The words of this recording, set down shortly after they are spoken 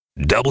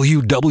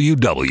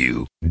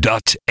www.amw.fm.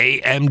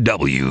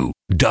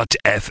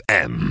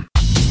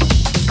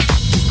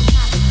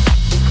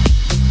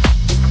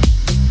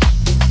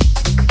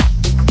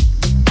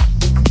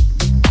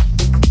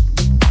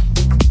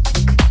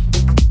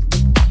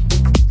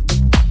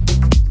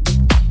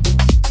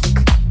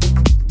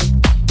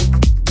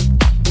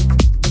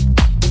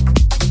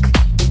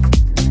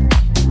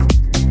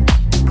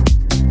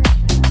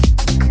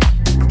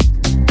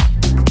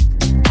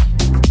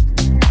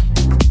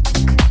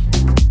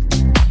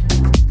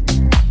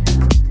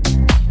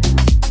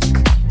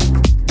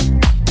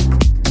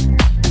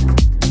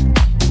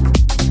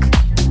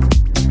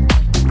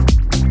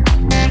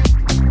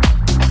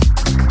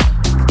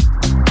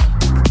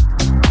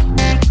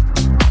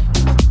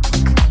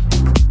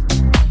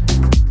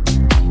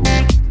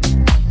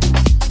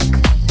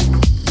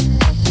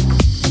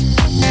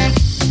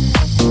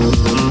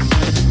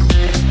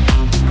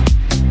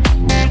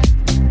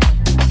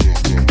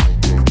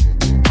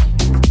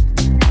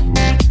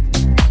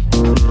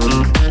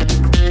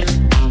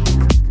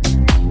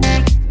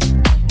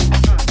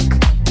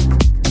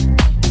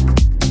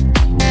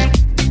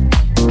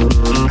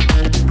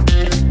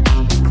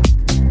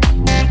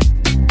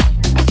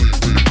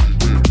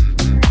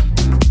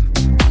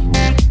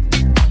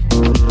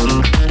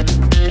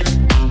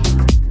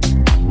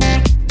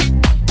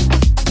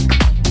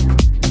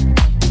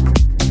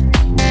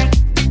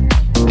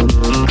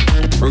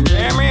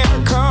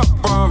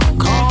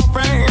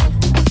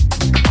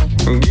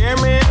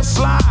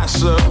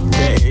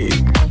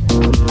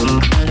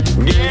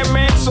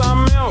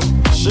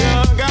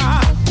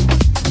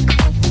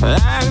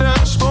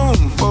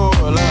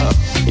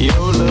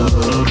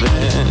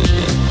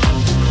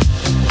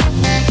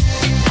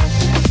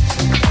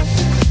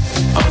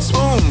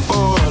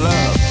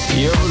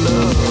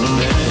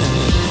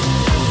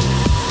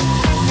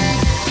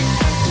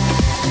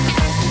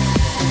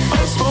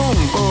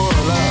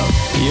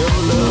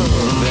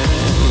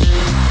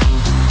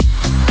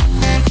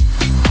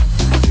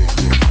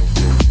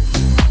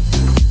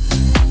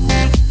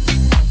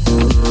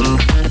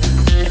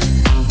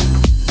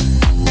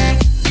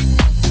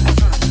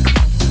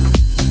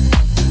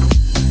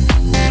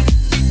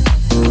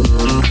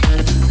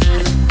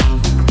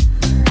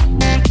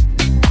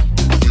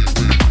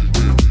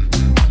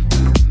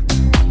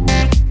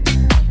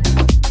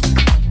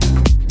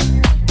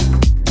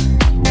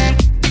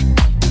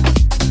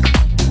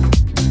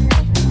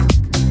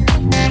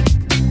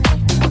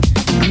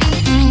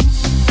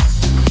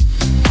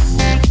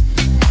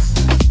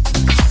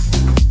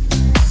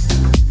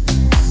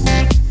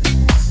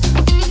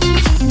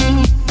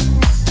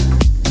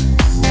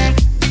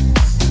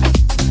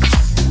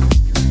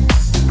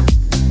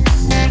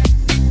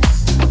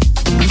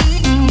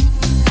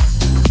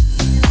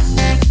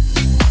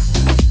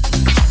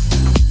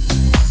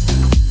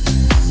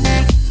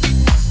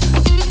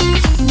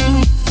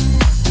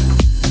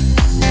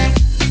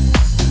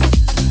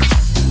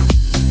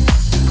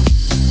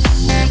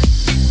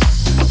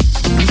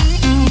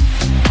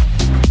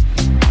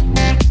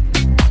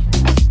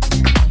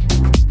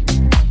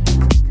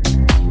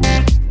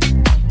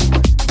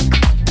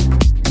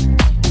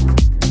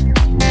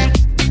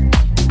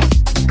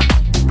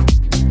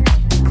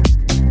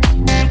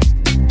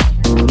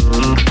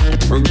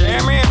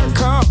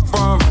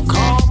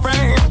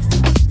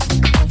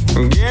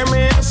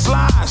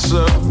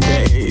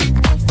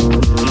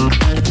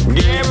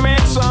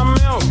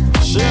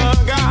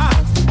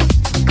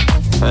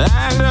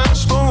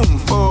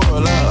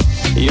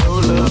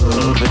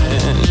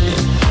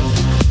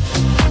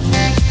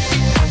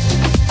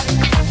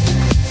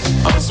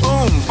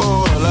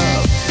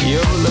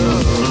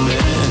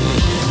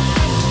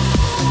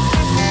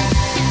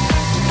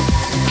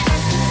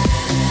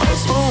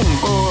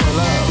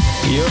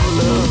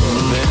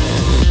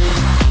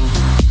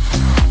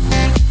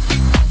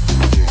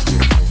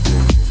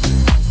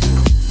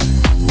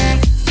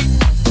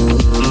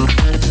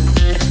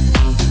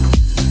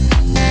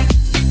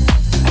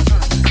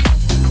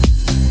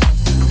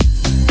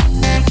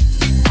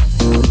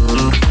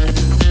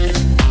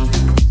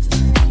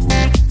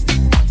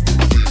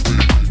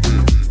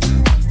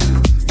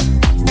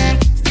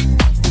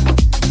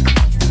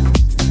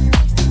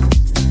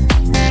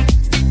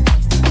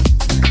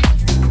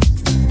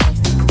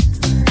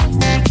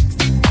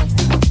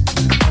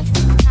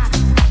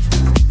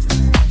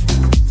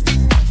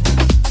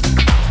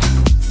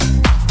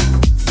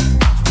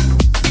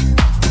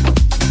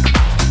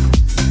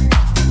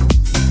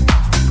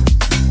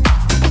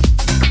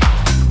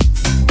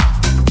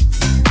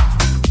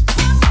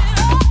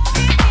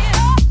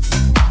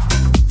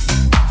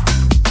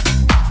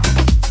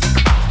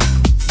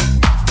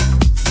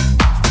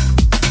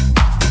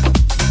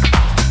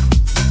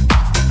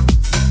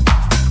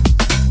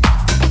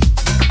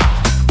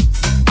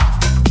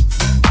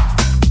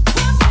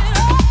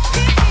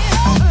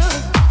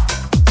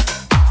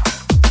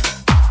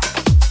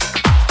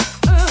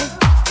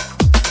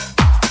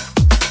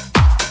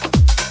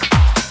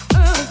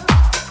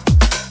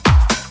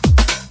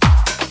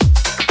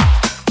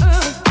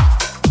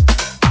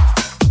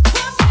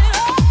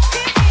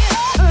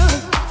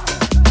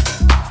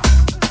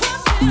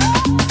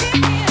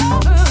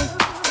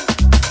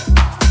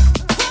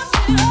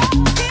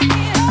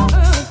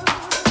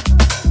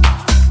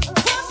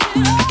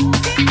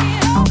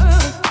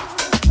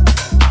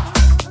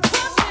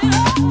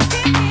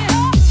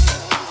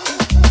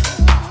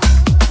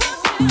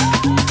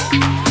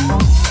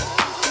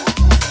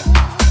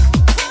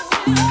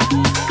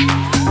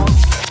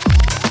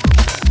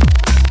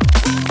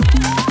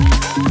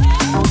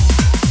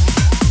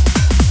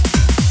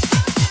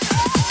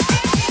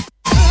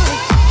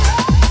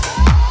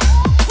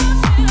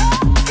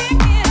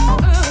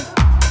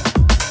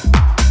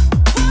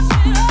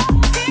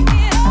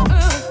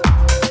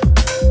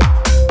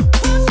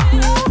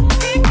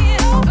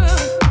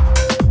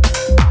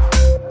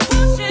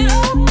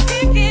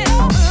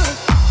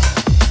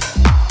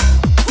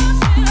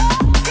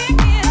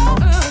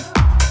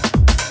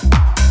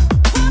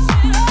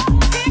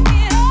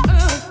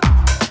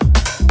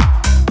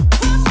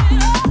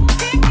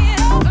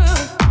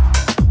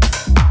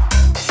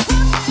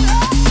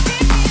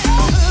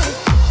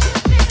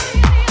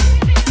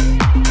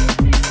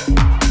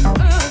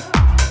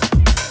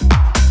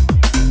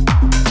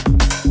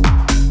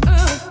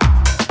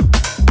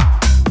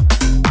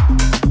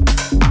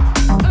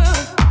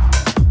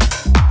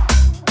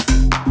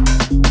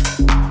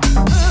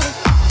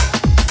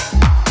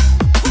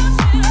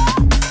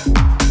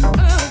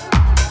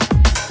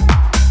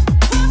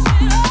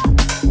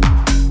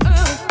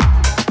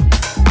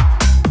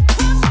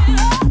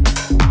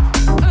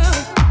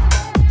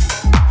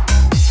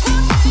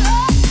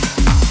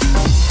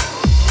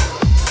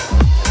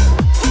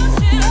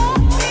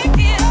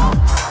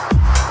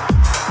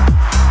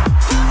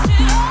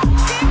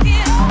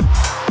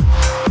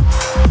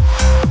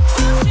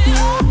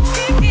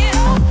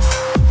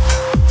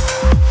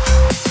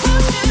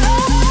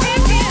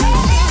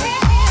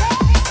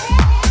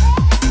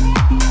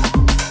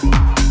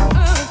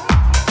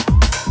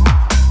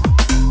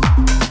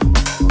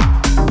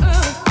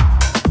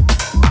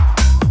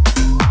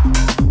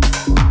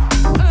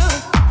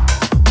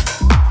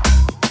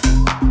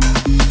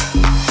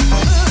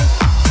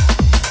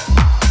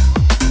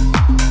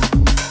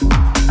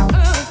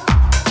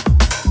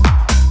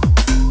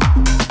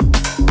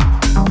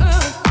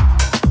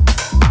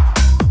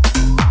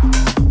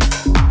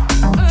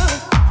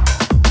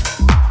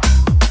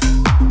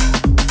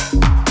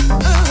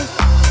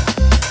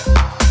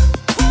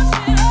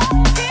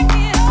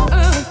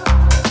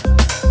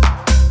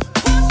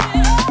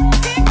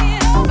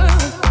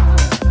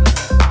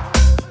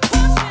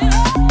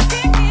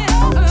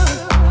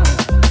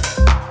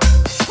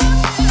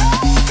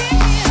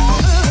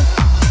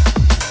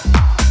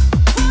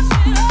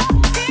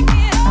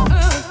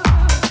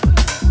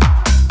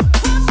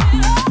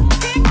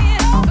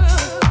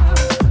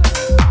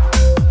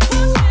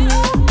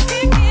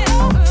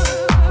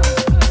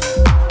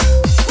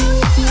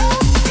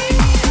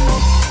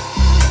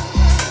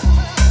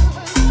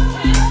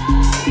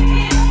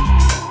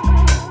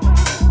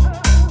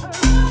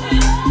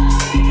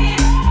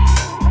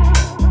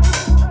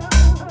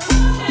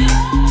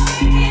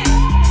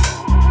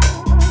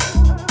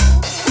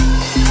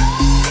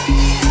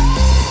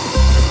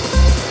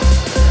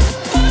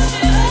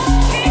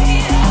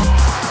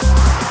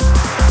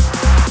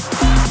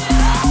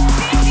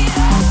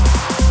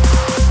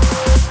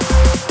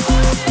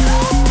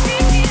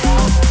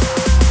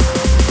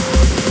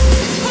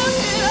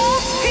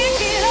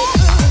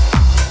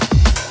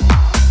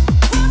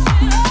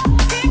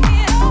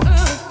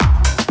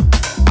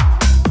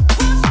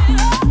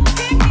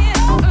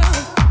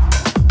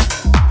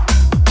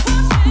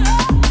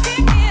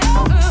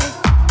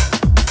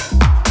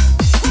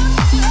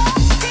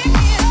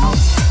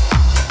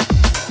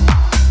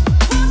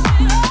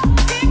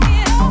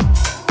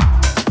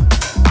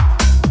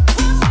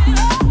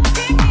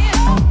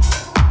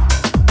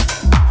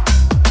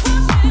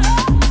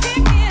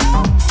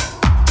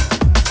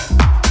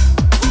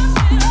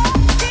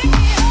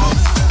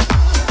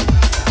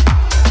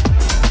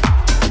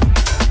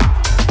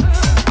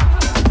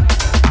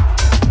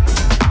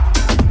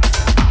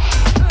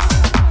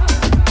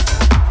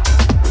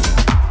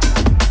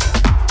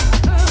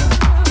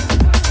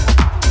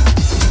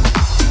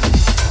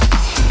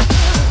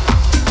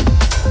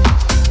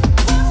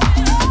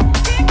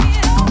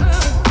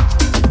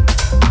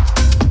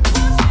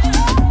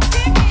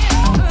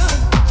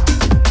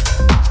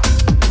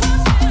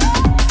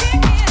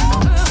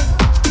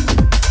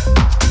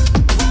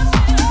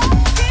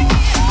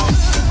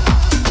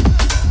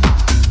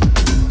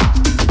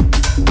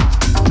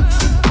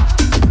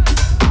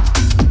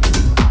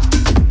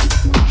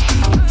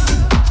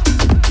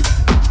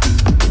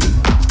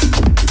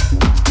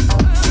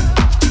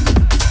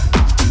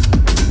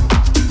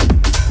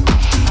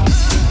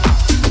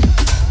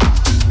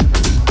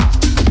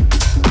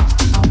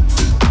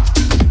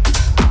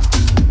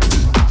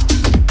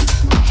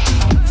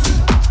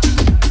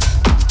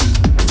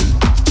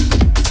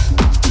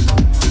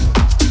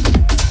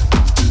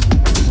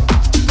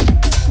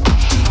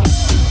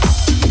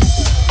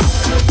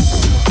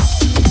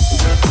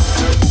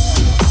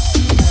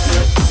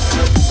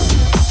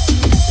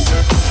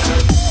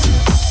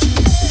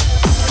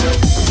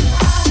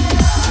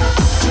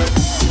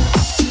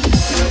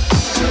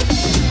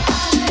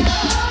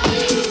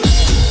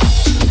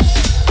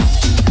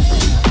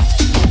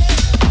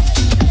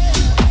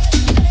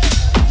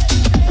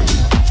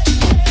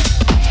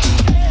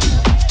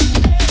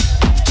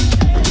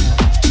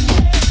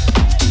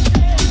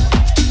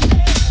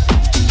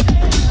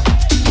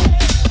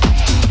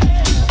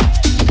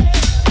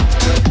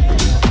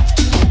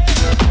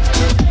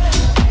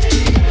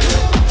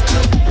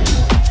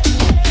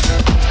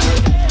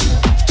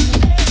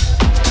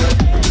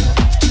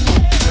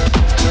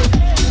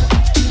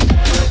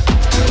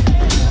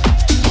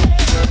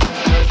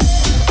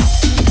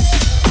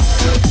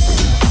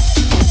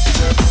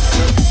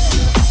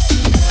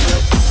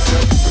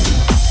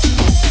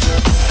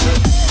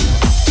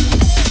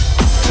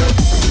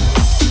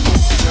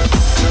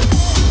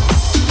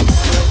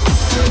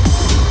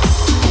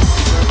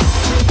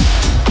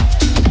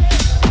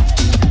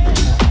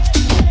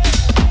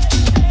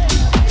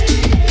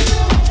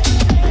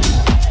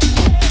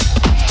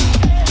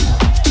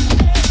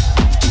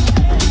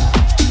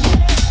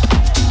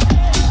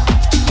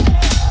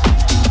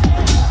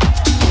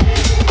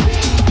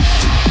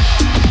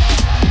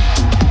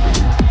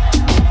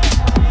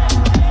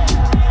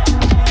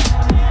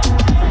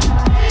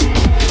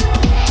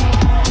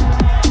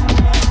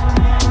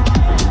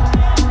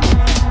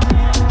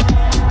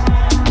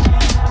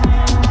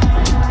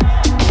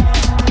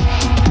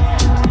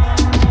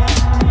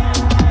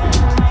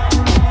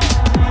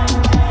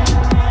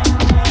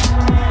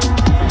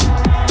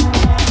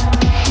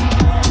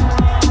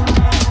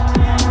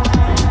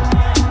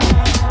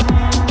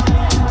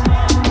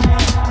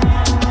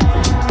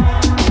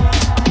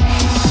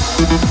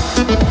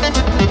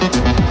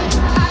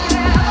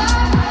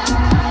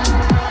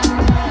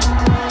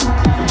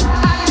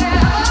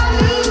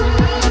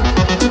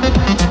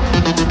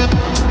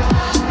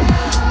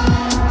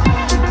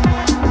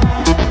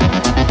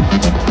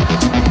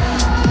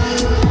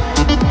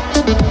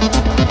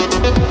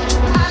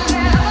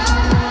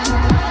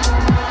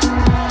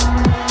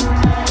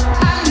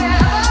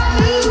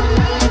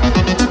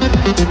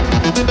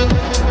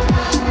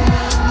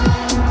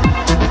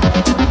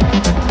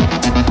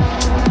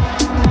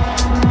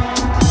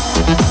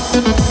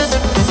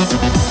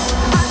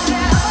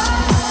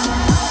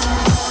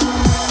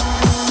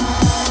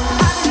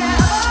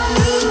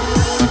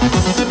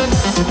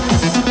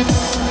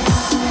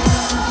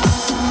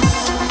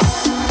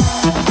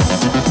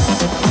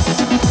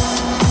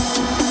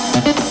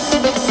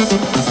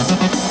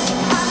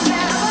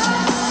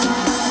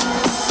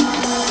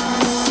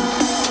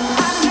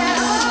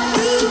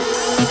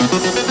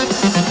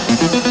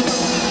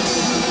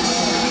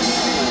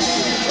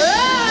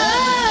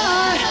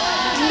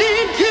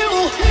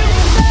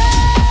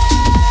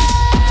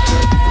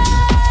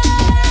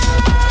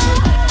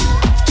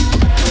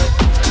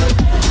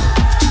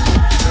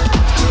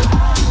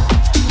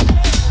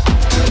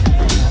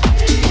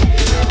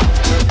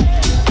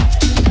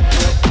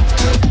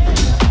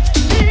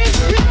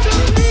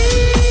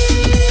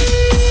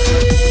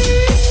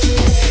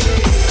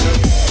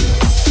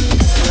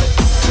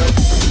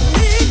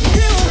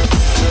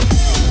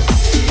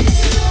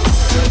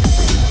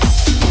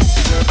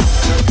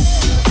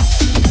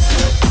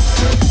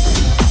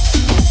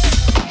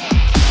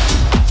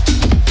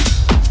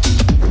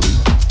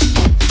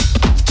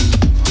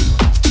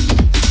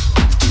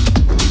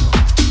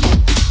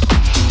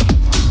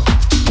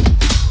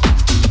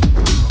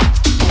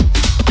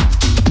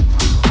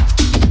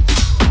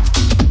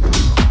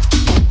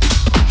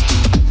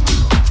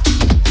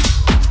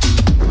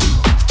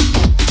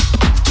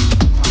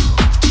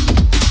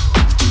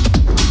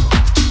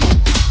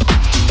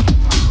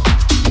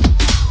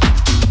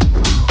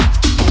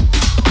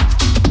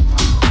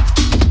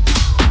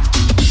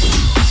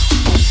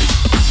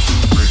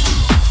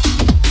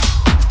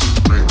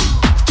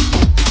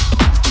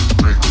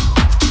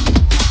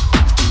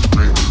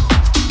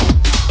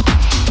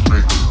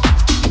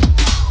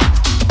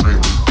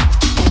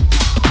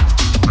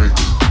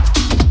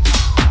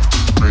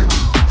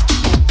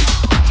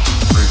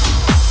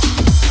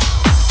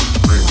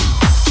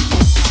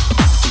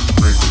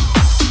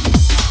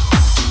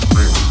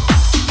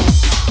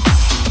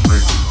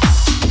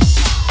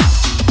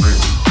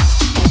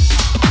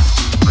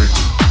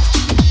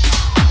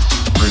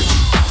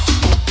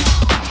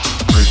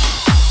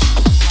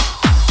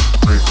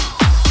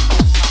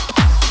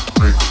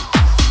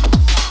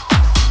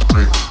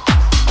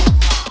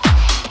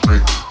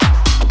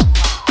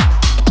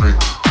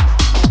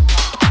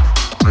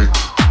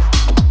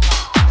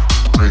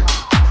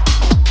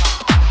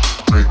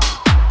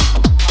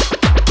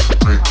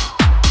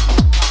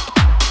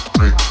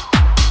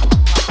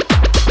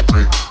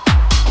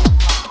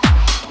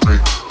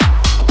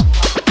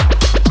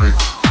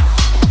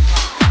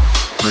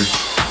 If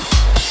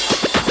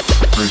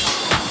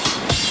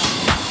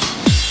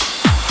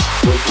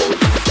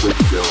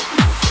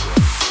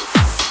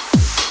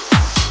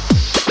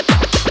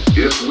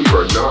we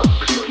are not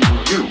picking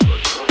you,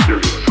 there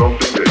is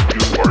something that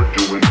you are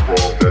doing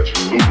wrong that's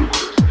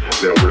ludicrous.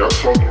 Now, we're not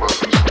talking about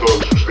these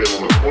thugs who stand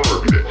on the corner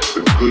every day.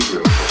 The good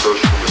men, the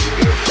professional men,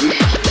 the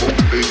ambitious,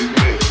 motivated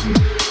men.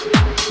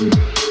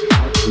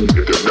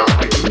 If they're not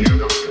picking you, you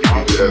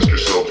need to ask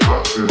yourself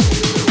why.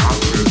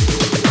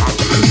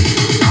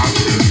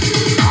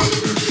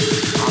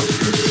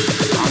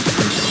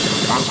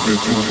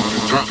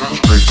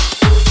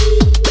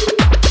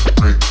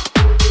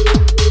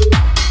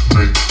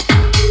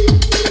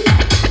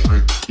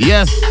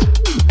 Yes,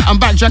 I'm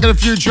back checking a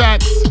few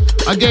tracks.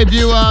 I gave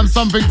you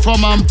something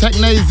from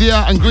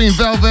Technasia and Green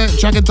Velvet,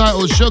 track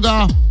entitled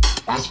Sugar.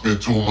 I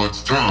spent too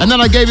much time. And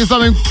then I gave you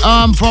something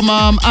from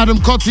Adam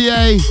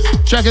Cotier,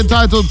 track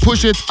entitled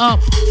Push It Up.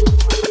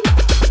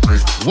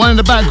 One in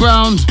the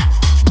background,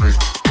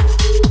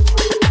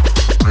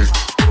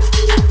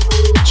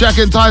 track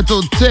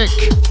entitled Tick,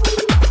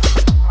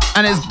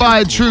 and it's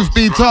by Truth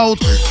Be Told.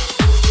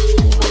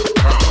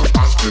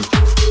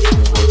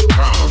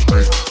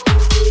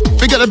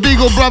 We got the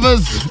Beagle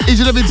Brothers each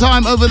and every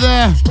time over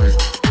there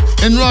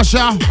in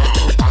Russia.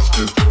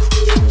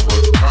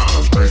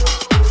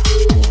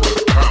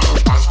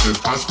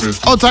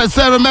 Oh, tight,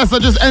 Sarah Messer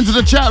just entered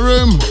the chat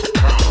room.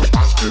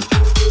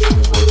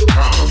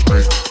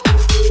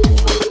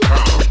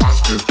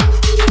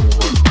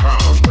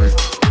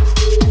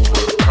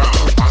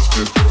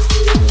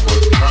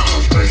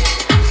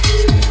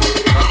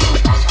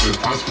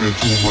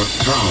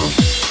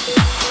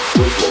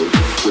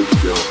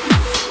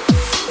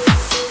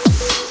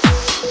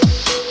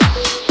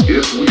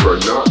 If we are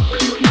not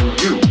picking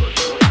you,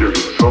 there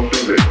is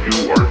something that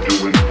you are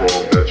doing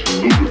wrong that's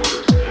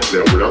ludicrous.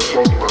 Now, we're not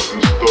talking about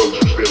these thugs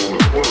who stand on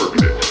the corner every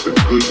day. The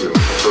good men,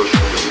 the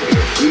professional men, the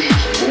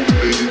ambitious,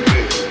 motivated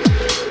men.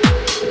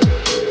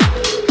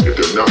 If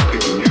they're not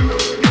picking you,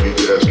 you need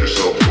to ask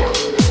yourself why.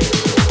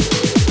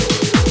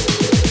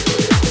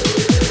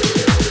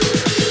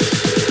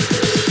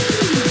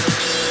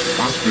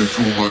 I spend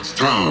too much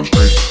time.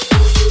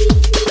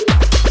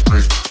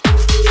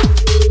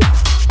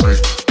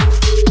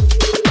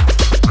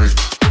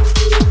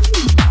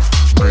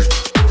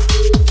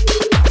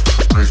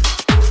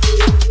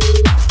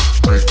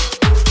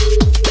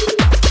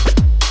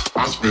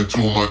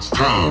 Too much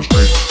time.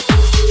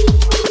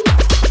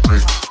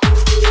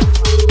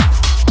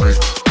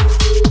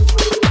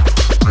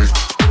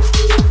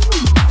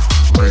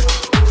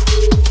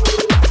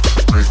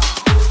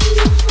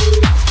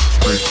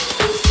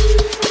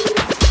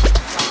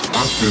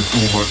 I spend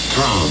too much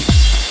time.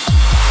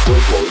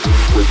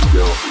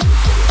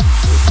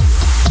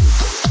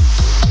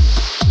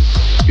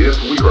 If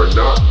we are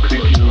not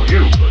picking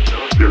you,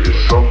 there is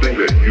something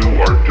that you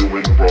are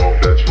doing wrong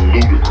that's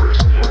ludicrous.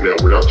 Now,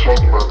 we're not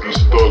talking about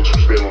these thugs who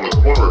stand on the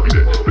corner every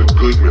day. The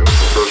good men, the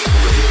professional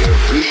men, the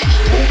ambitious,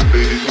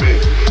 motivated men.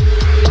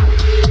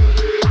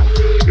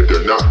 If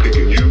they're not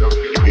picking you,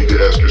 you need to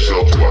ask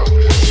yourself why.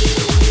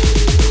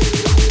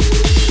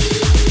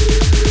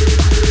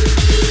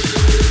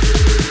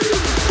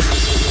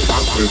 I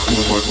spend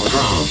too much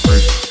time.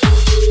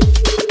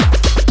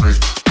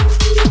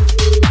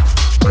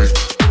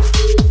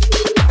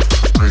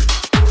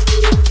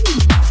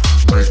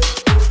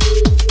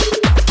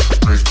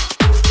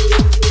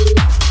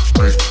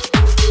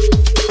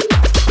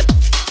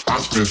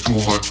 Too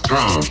much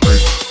time.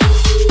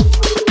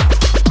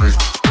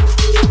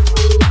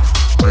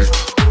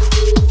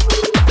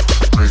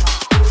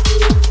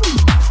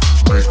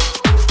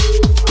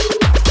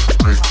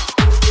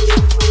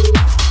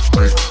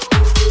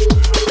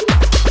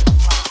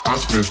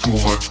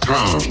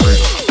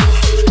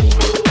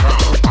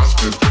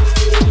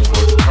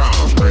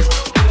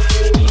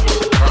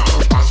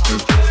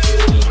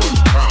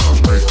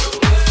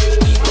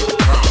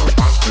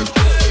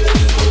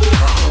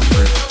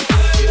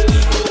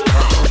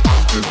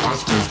 I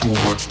spend too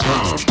much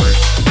time.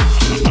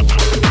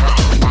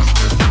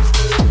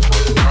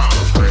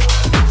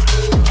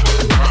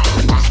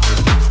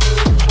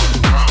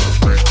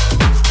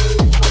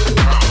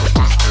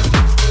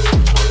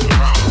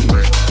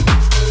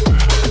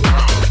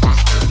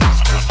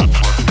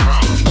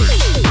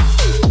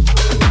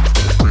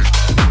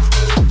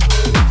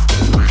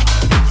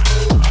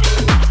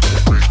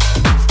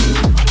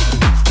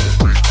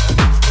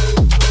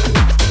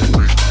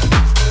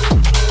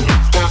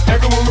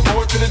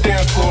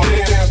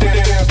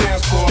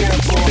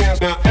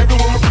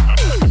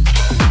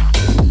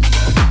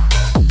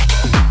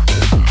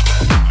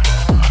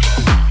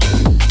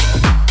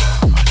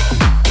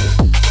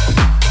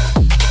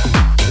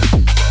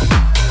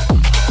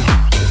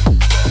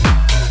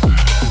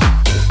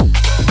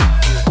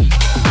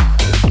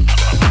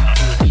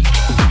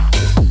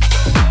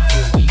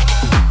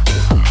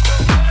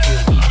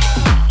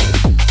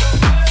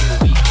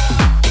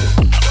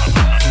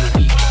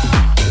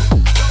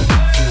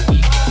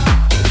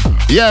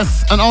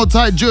 Yes, an old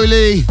tight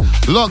Julie,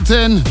 locked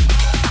in.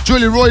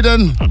 Julie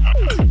Royden.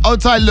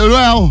 Otai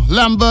Lorel,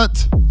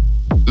 Lambert,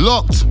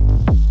 Locked.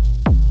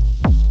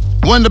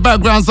 One in the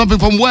background, something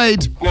from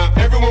Wade. Now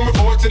everyone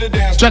report to the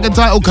dance floor. Track and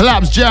title,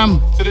 Collapse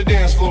Jam. To the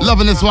dance floor.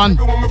 Loving this one.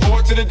 Everyone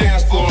report to the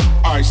dance floor.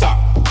 All right, stop.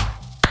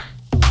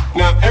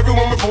 Now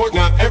everyone report.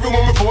 Now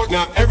everyone report.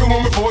 Now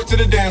everyone report to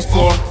the dance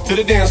floor. To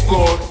the dance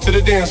floor. To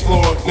the dance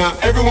floor. Now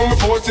everyone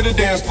report to the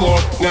dance floor.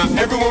 Now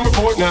everyone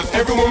report. Now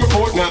everyone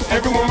report. Now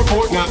everyone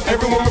report. Now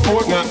everyone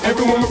report. Now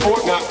everyone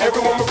report. Now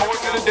everyone report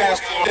to the dance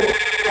floor.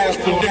 Dance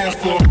floor. Dance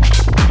floor.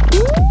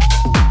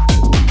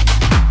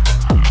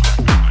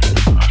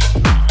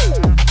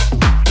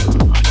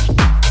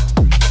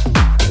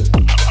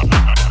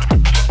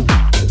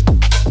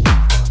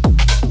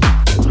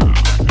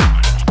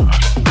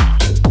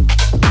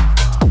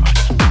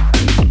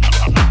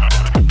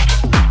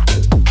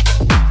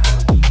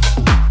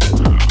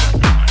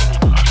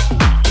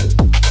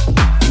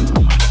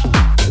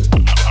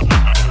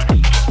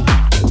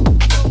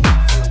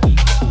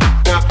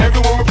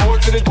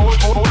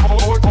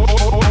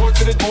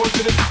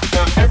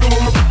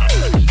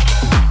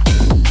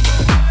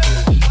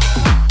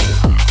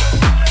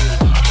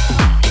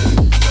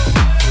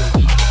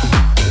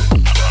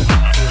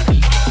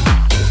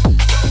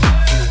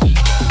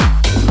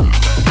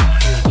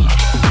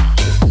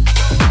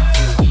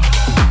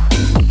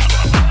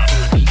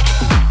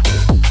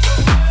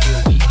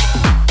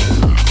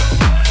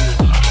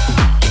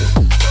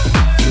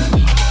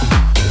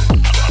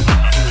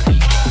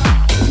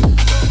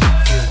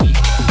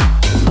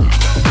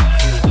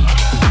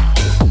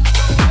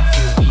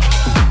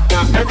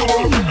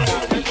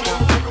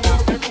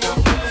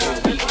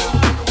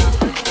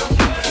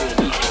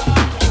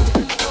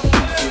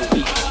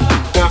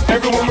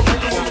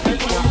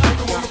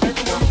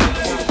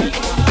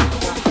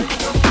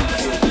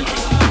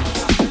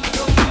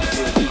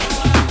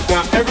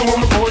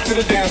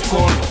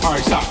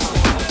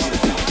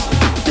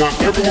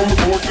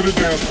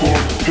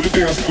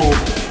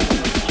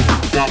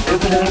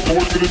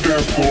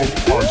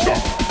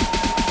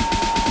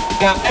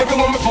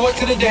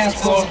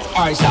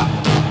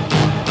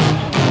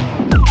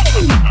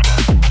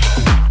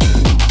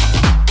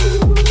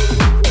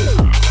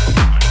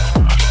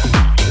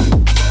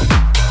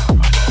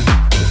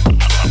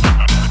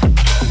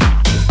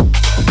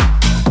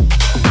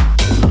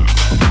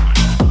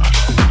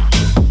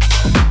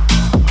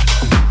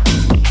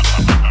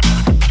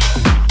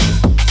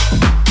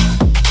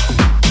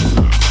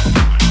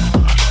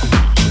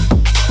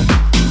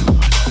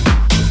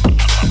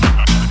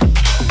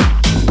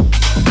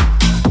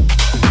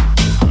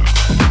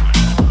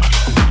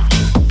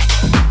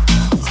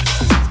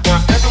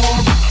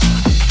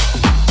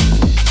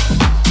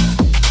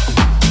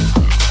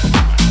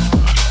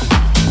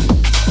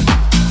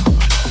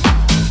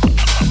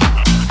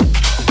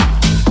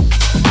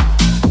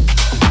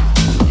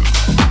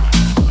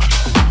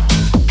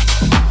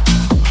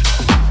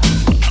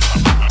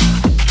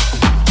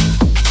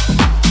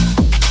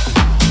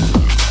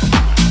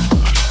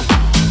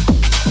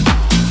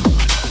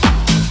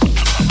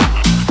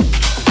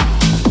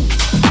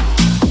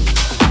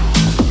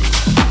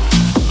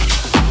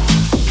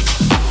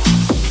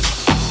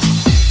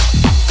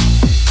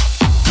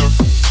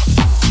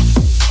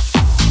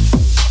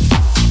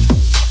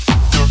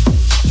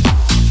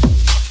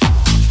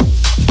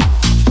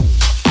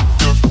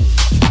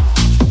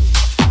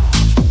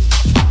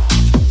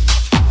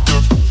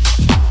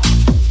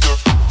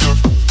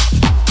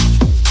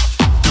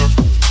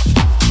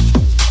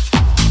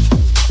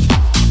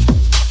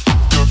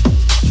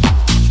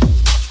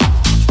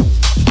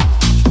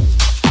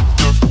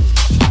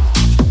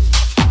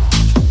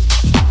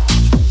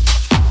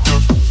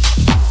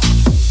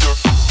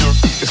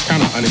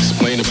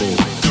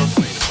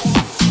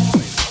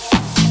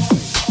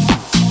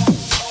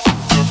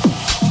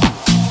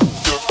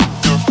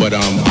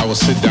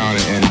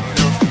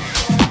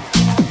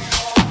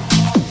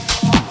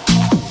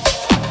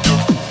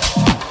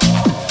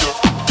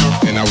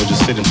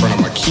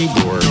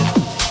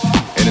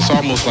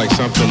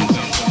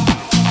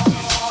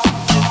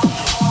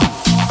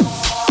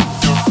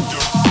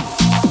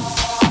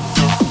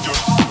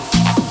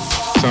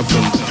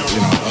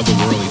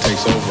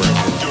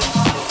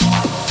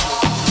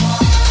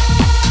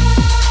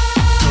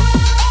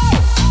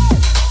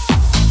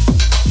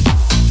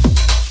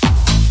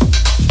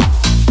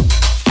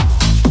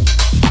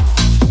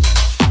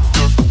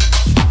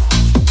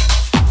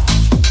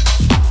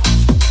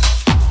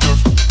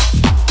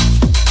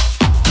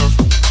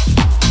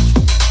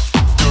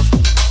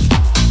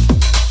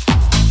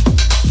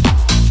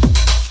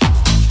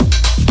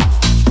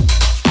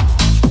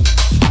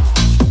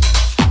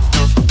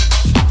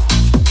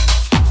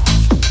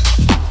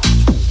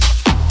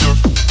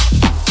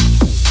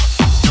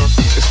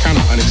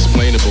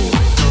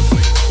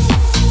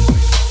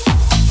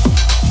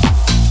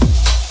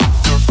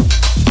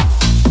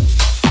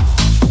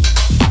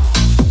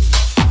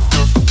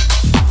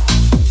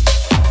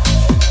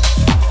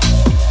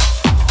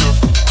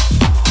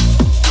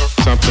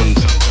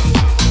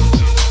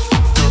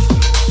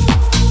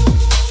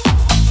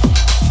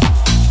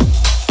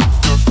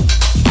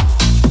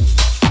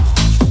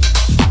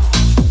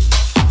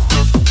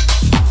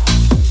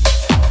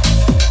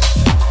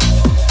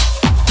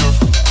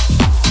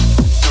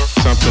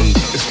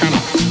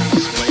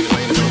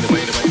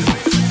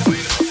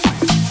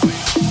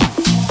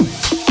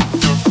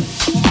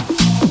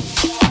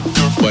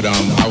 But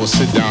I would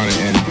sit down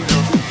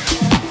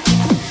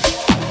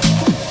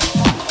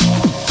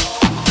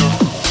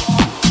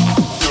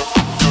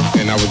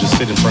and I would just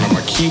sit in front of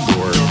my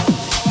keyboard,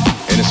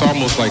 and it's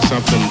almost like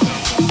something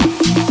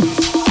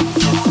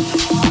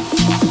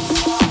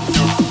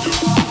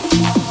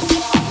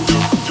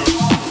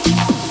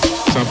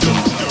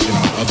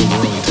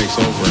otherworldly takes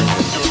over.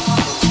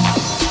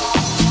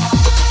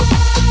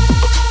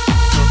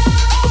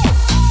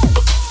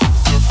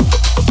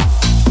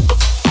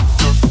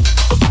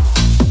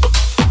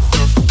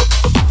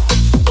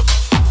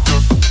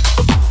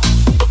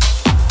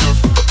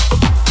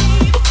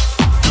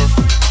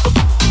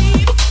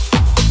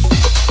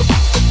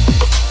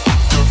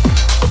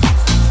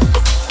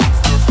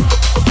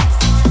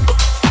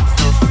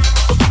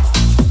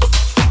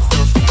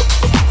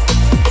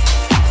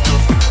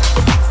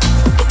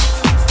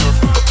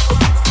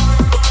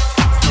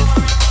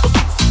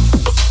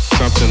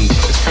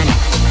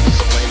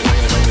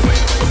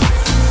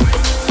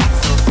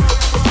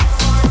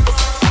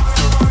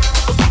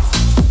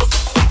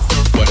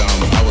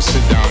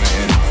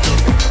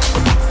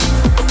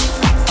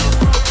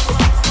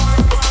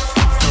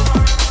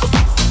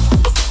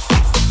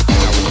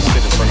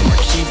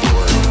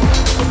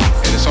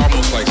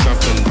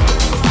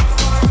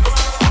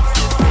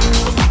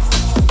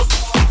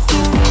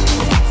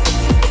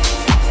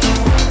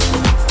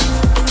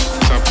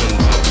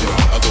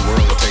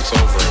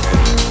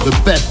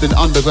 In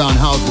underground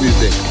house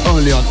music,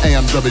 only on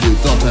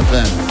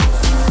AMW.fm.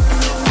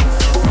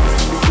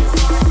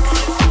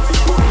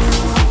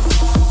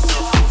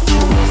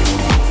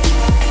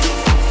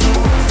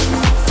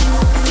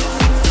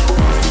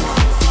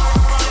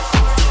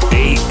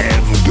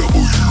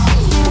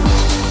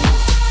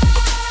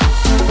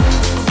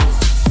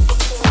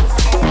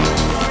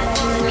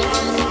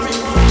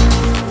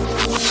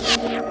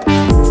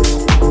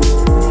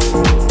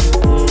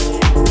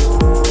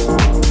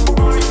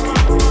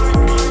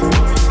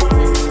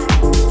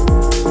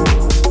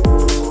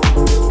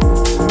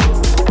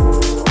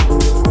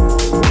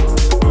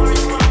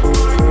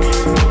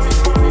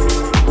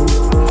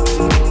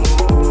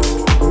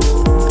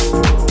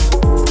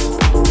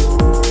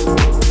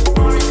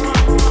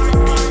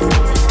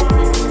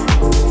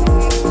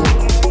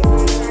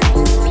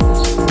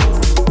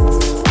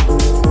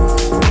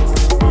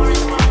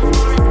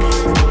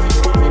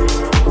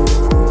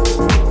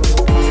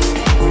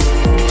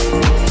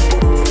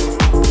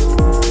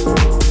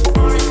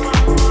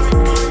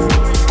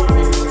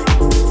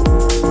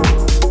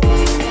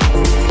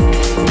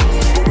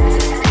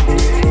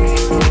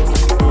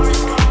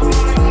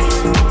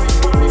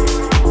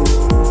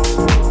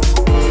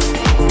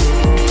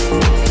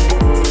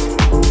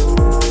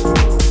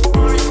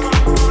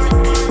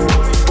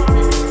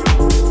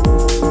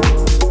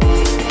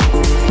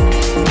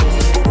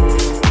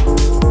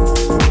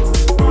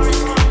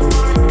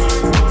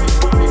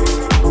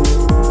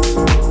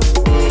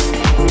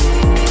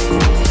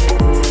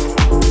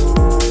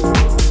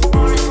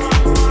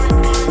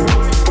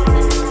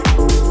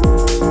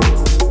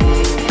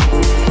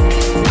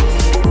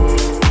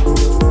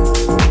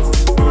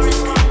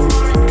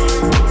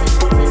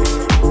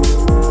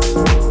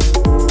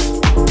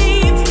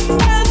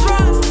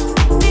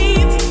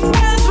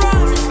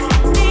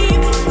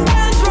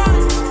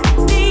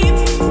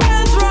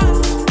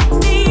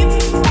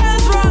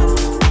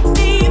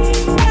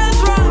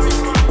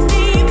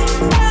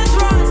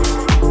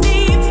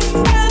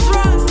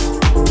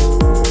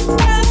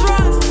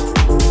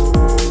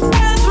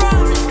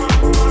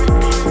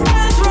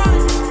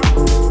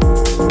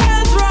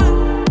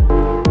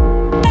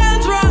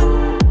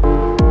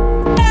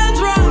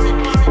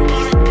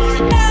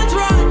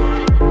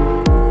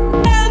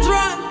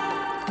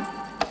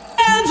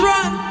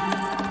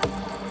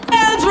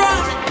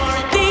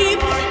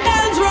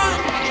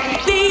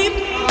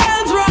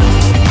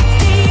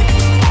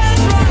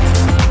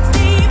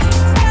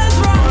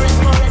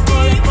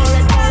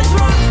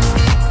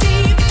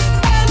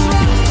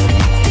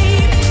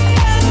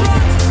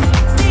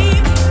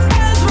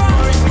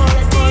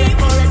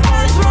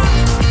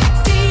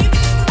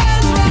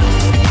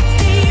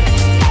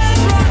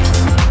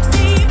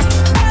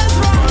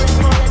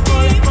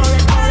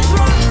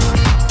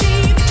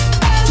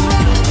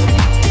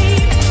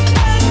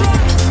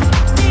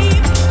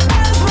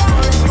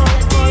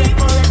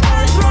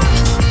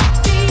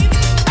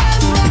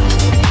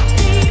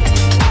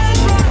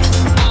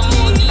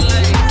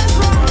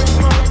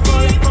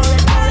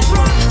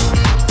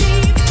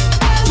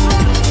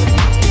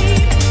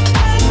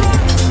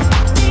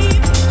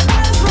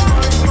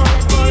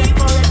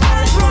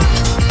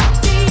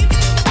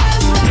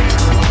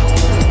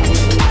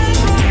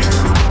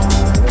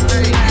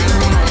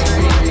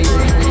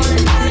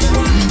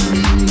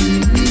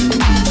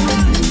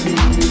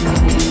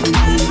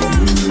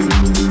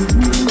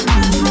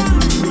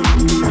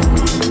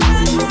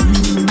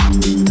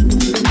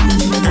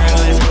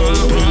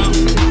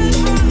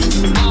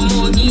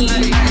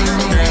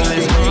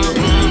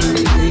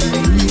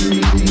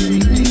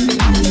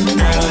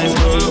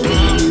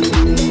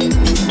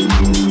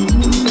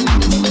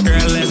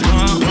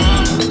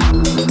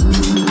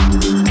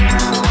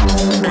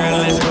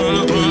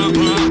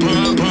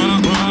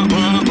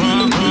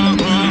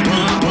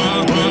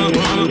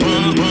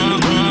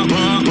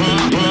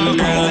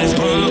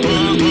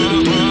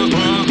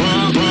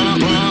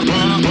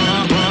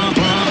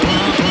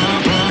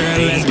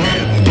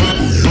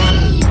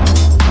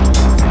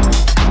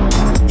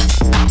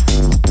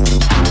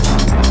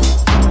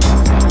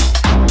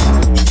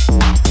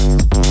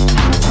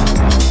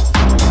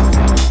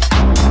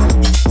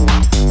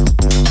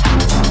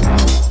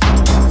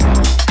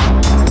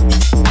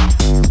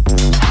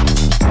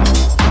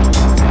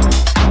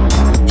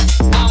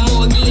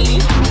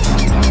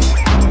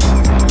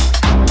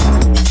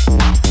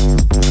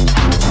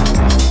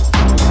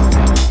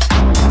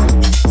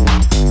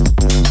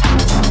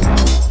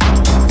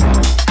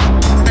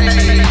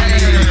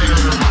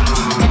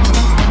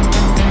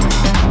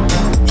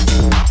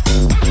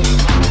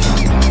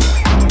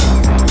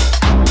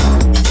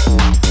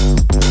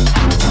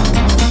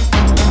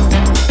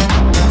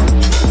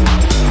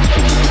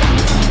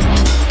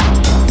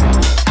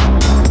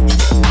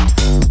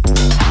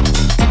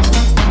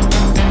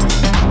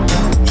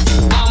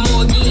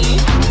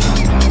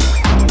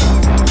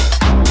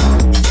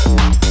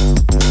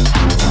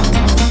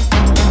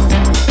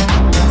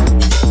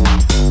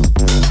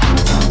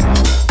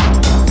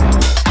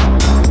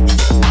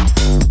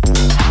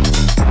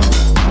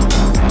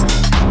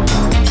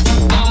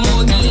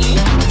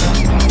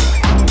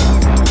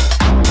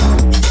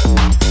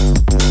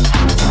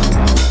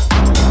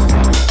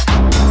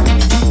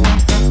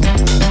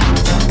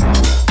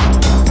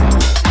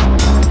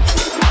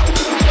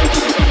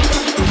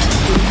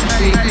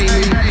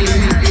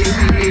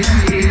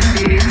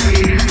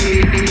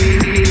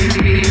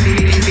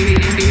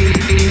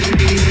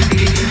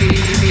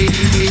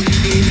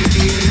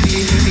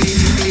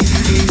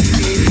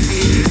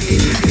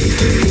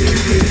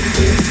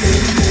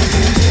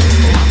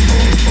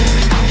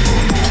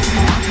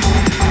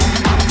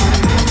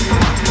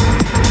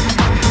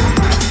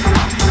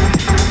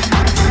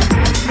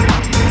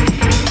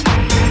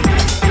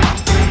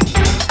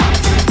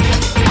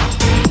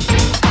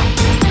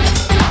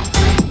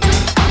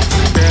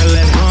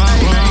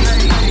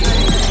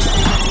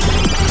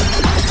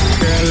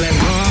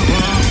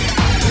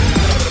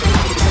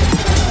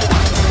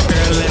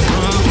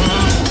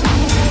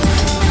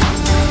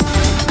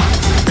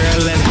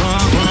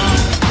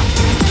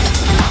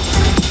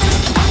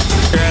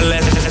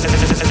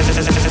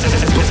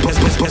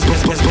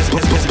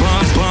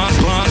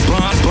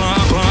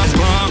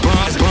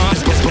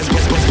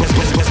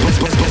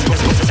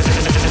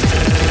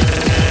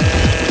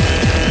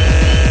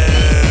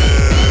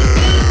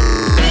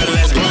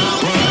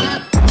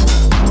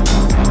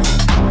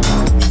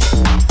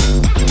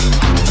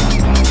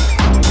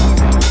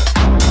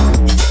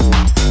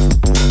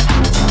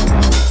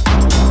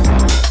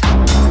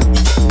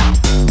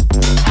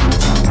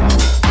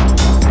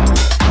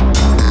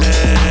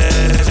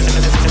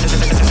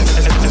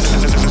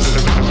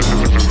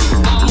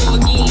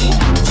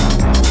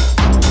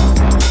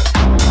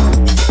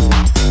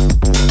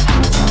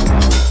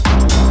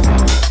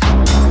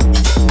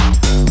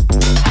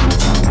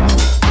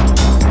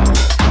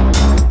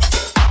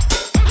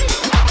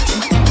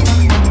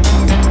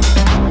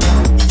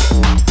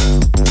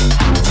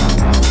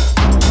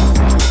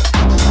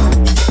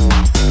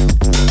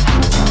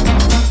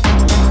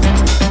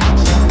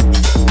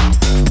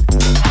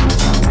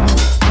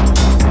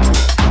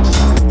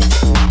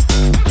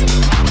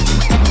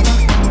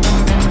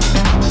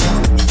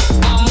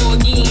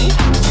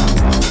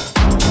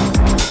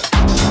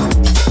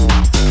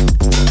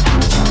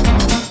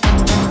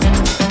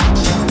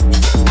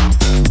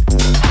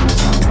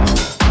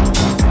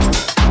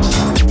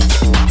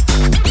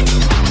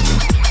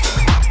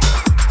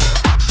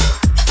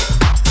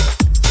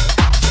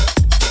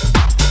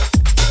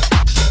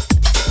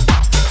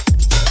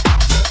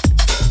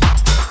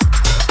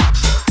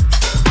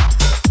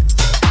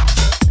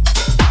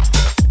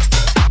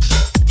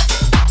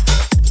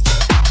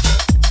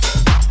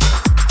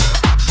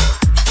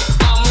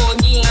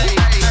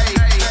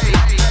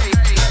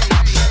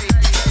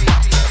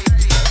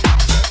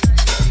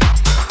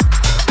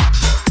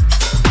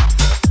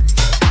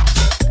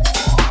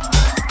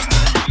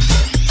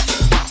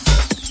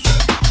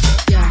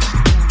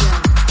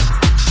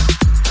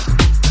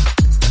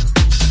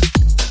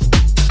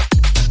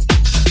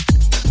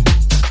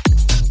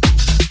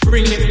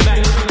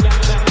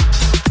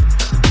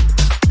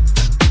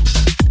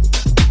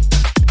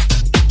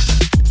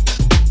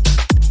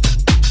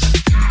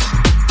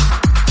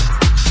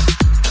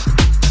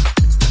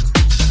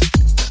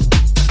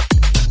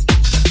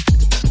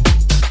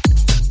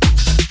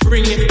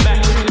 Bring it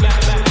back,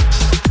 back, back.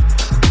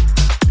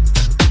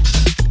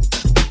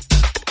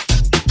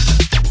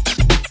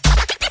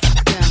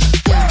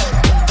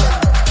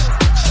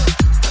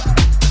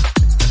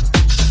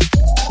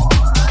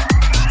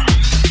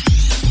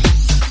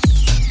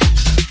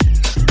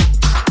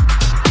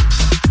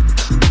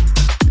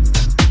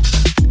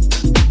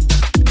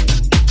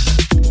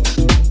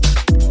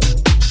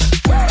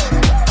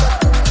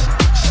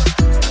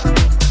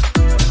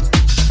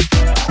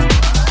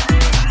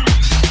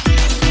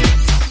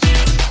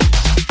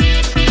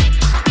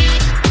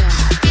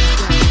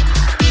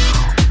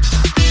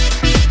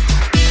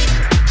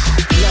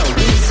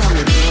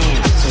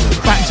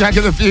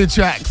 Checking a few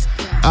tracks.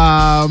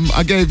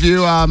 I gave you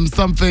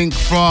something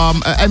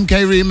from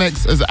MK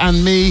remix as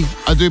And Me,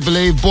 I do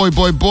believe, Boy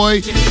Boy Boy.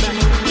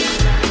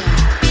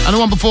 And the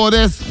one before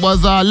this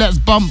was Let's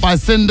Bump by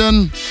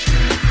Sinden.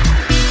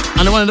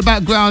 And the one in the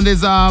background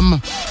is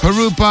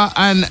Harupa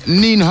and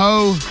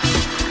Ninho,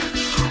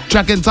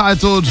 track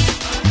entitled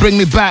Bring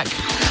Me Back.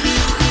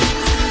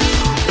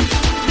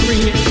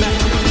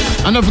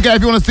 And don't forget,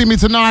 if you want to see me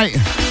tonight,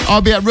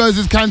 I'll be at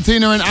Rose's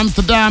Cantina in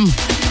Amsterdam.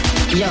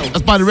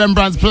 That's by the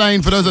Rembrandt's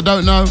playing, for those that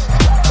don't know.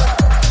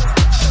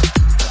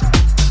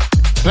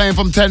 Playing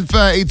from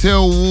 10:30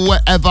 till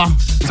whatever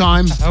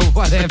time. Oh,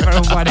 whatever.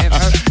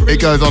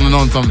 It goes on and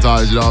on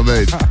sometimes, you know what I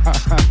mean?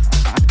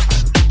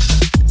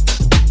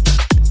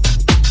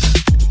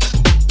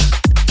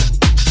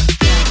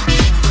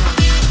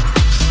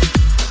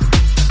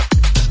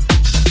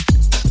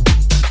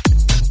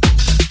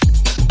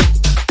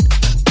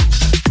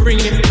 Bring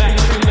it back.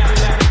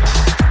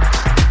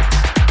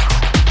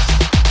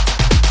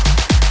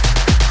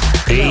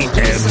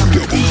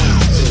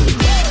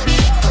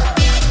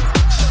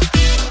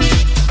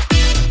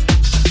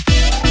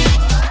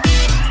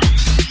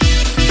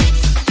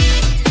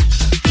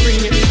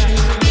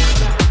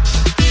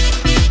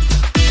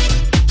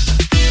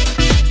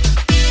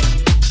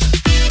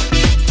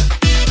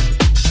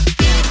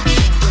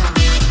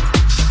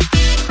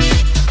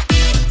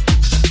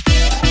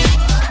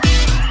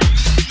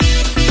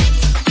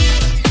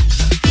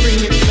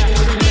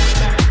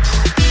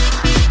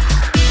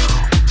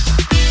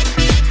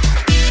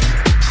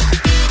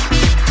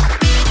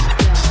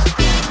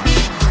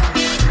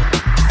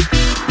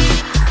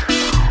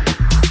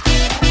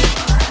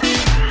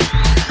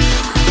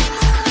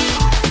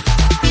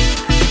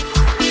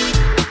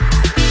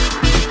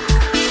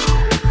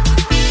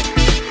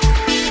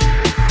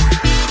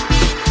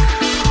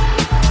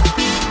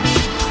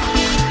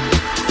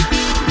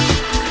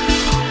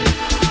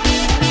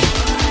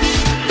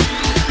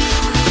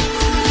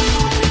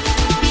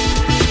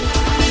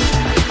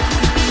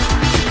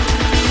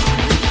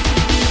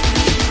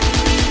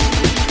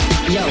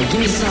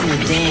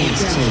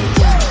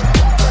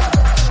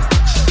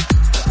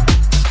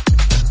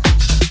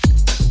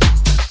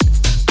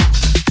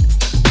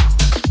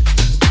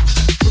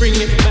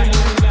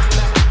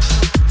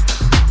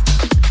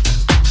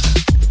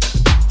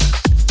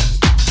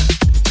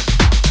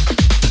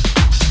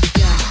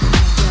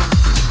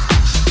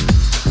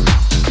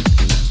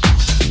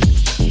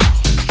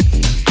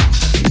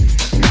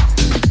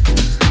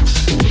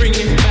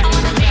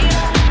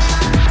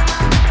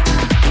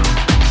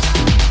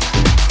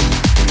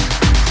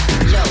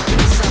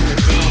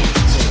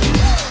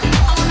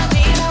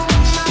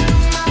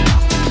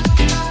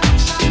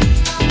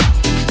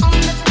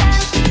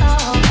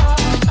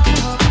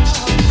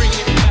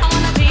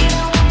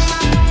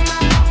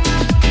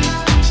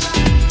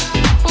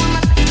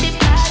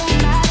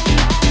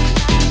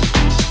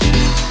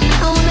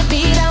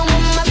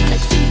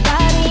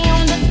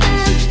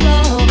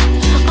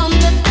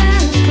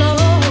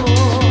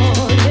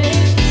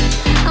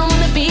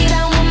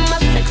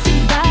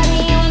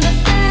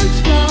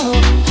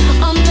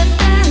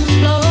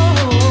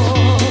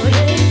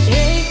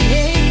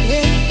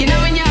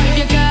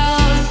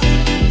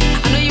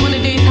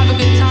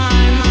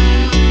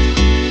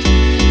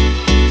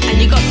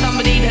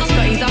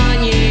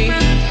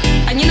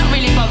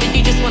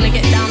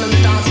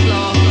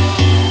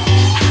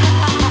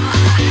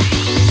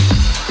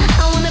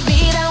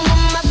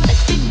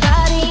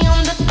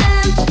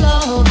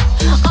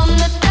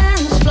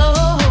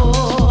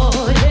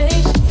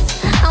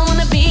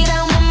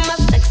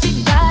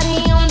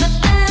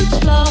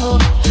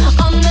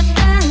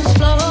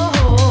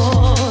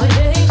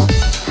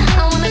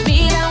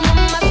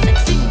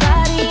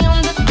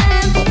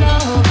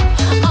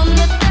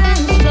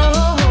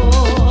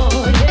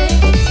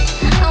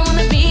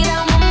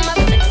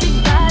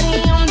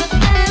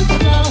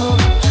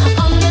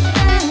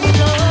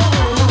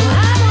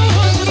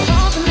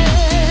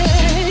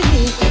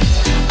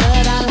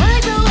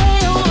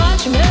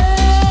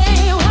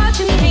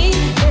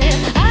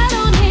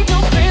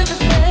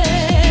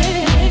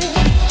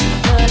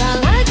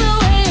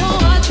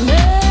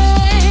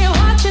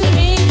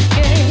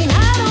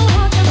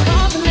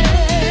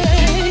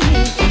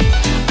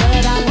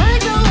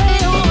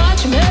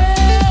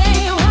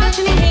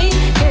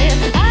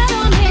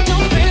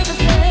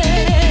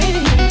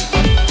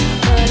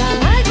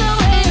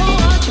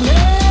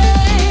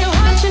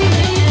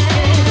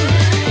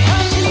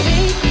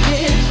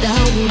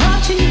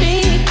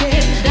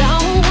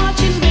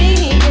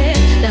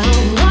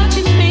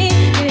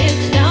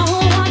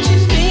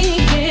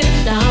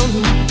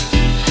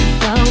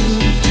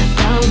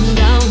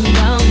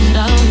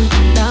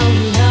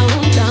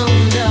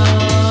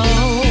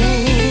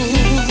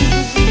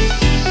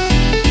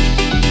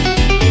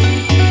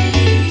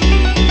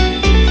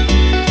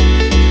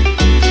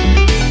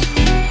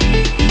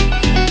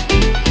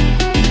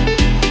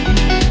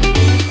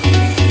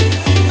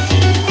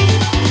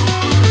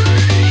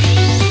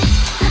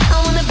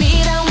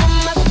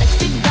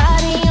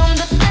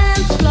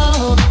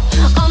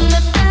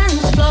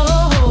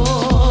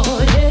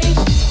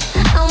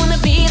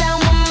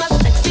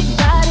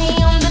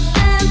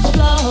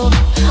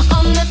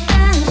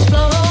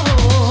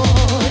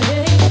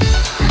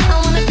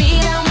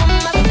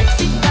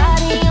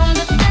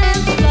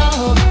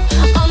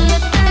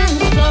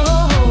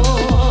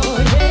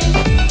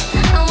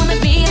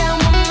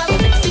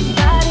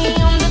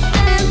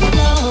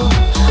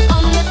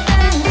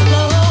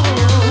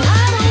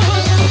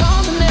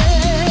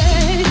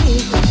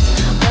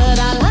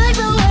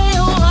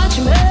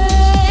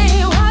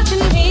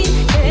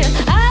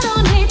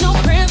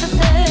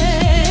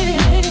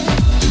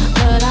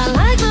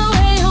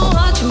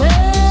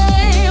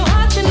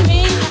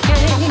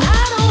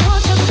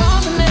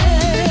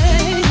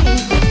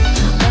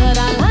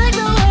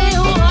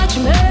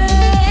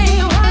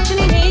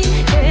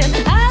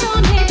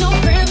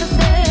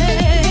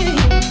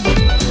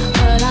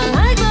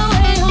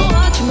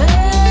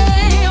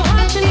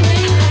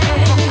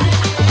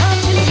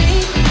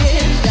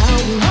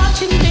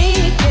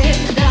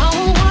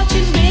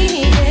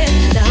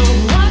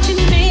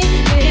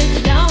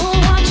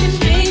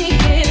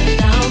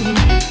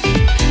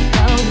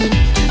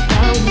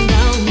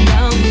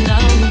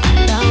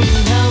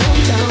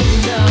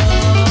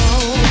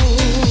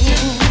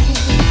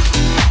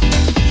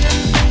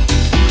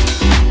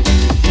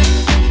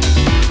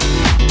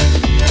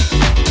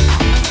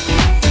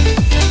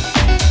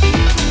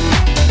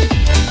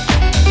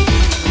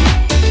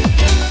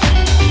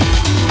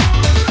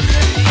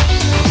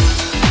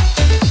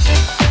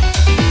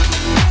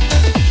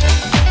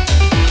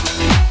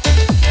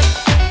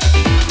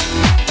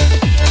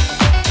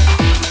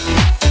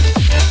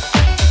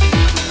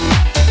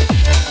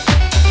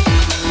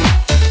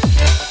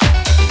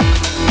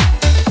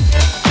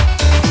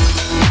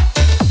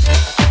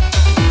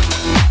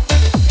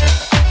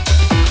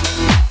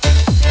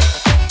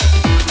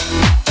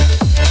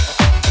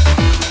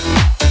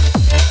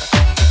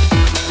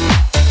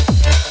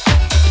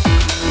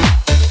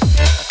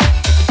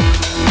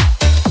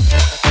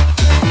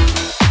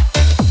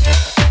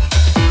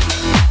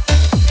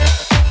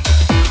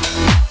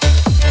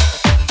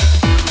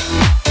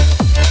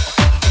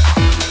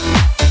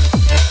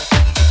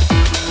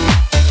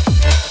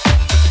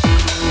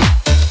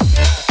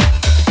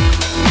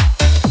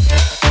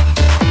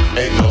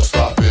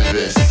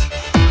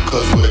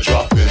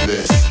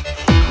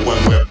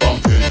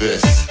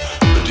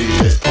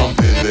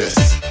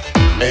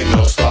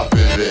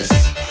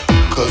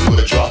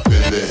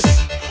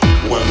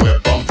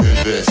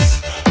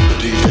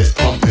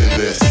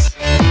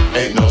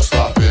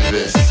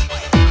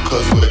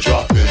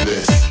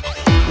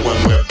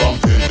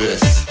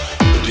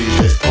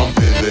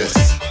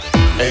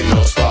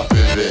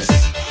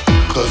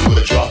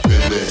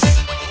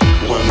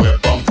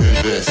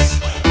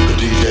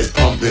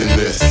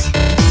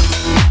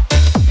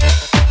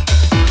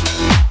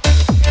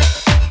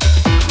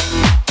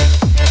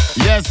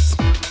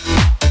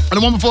 And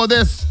the one before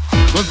this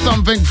was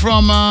something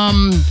from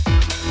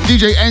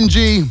DJ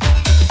NG.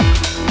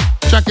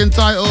 Track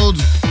entitled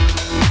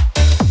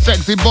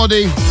Sexy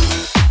Body.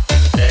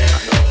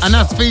 And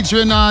that's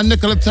featuring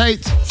Nicola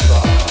Tate.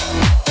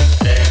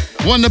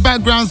 One in the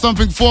background,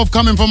 something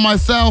forthcoming from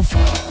myself.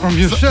 From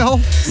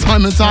yourself?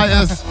 Simon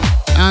Titus.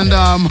 And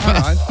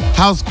right.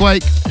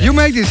 Housequake. You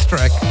made this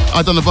track?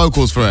 I done the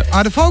vocals for it.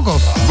 The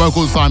vocals?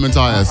 Vocals Simon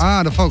Titus.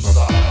 The vocals.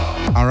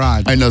 All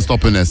right. Ain't no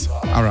stopping this.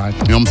 All right. You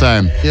know what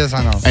I'm saying? Yes,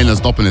 I know. Ain't no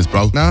stopping this,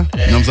 bro. No? You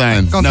know what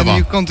I'm saying?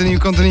 Never. Continue.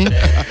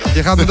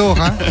 Je gaat er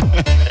doorgaan.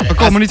 We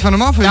komen niet van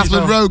hem af. That's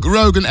with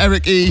Rogue and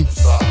Eric E.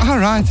 All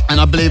right. And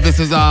I believe this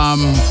is a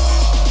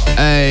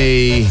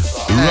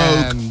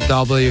Rogue.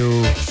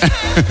 W.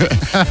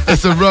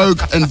 It's a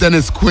Rogue and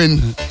Dennis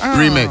Quinn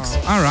remix.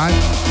 All right.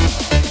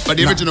 But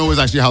the original was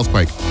actually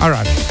Housequake. All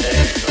right.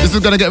 This is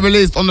going to get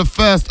released on the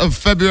 1st of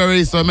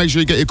February, so make sure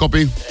you get your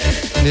copy.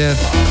 Yes.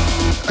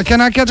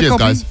 Can I get a Cheers,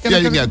 copy? guys. You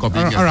can get a copy.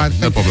 All right.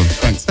 No problem.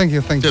 Thanks. Thank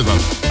you. Cheers, man.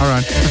 All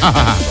right.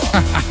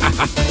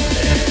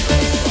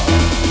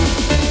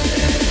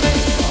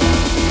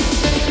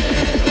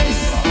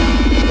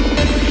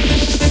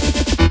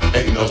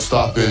 Ain't no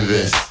stopping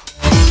this.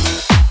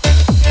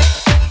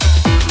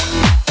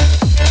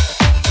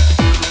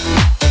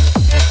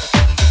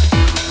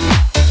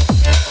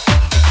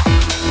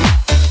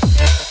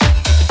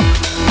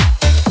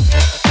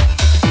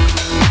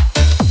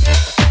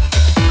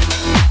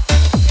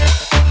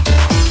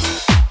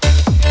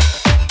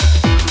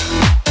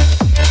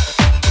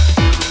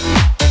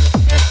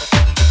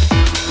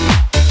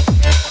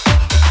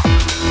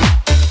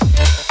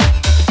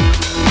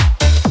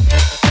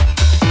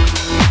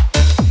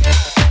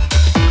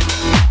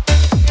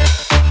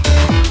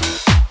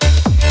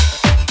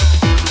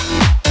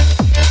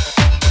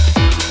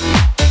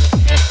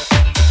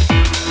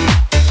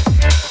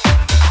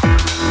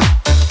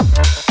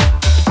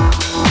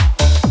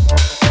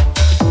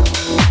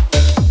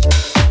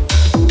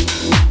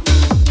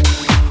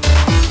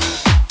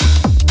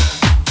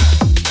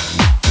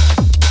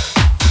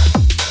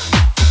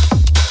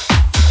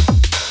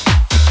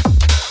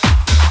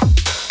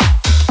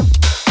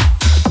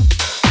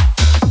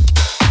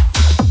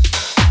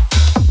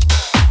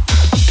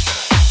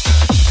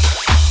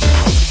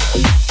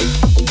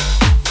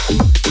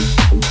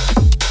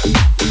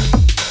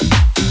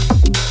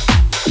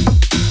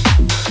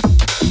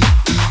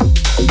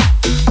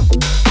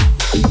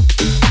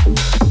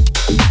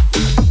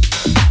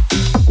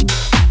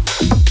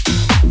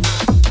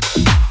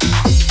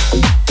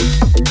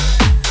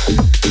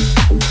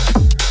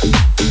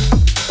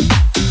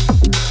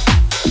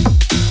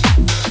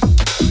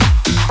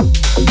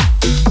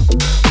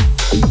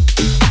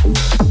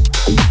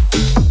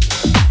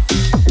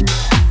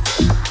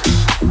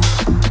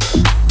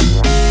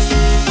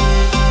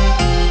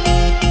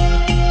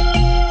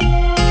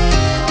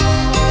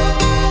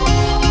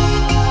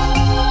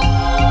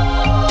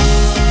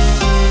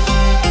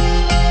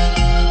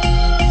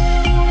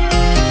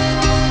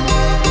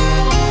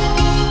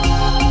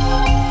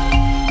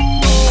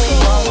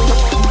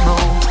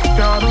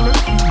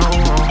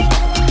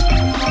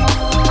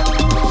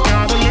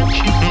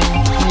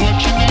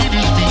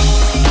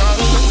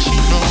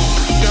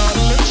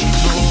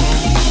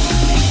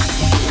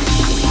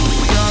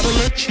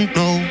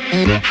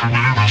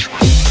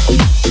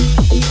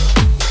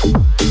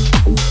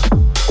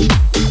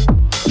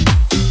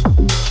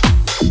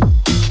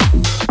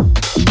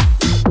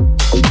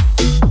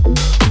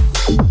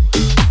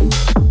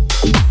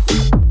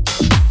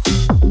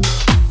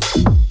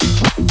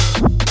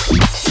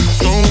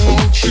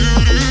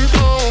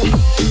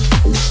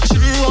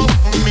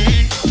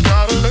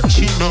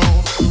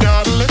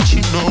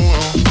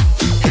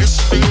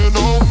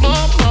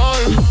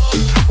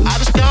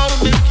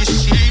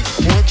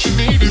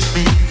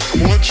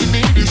 What you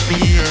need is me,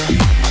 yeah.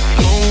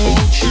 Don't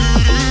want you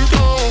to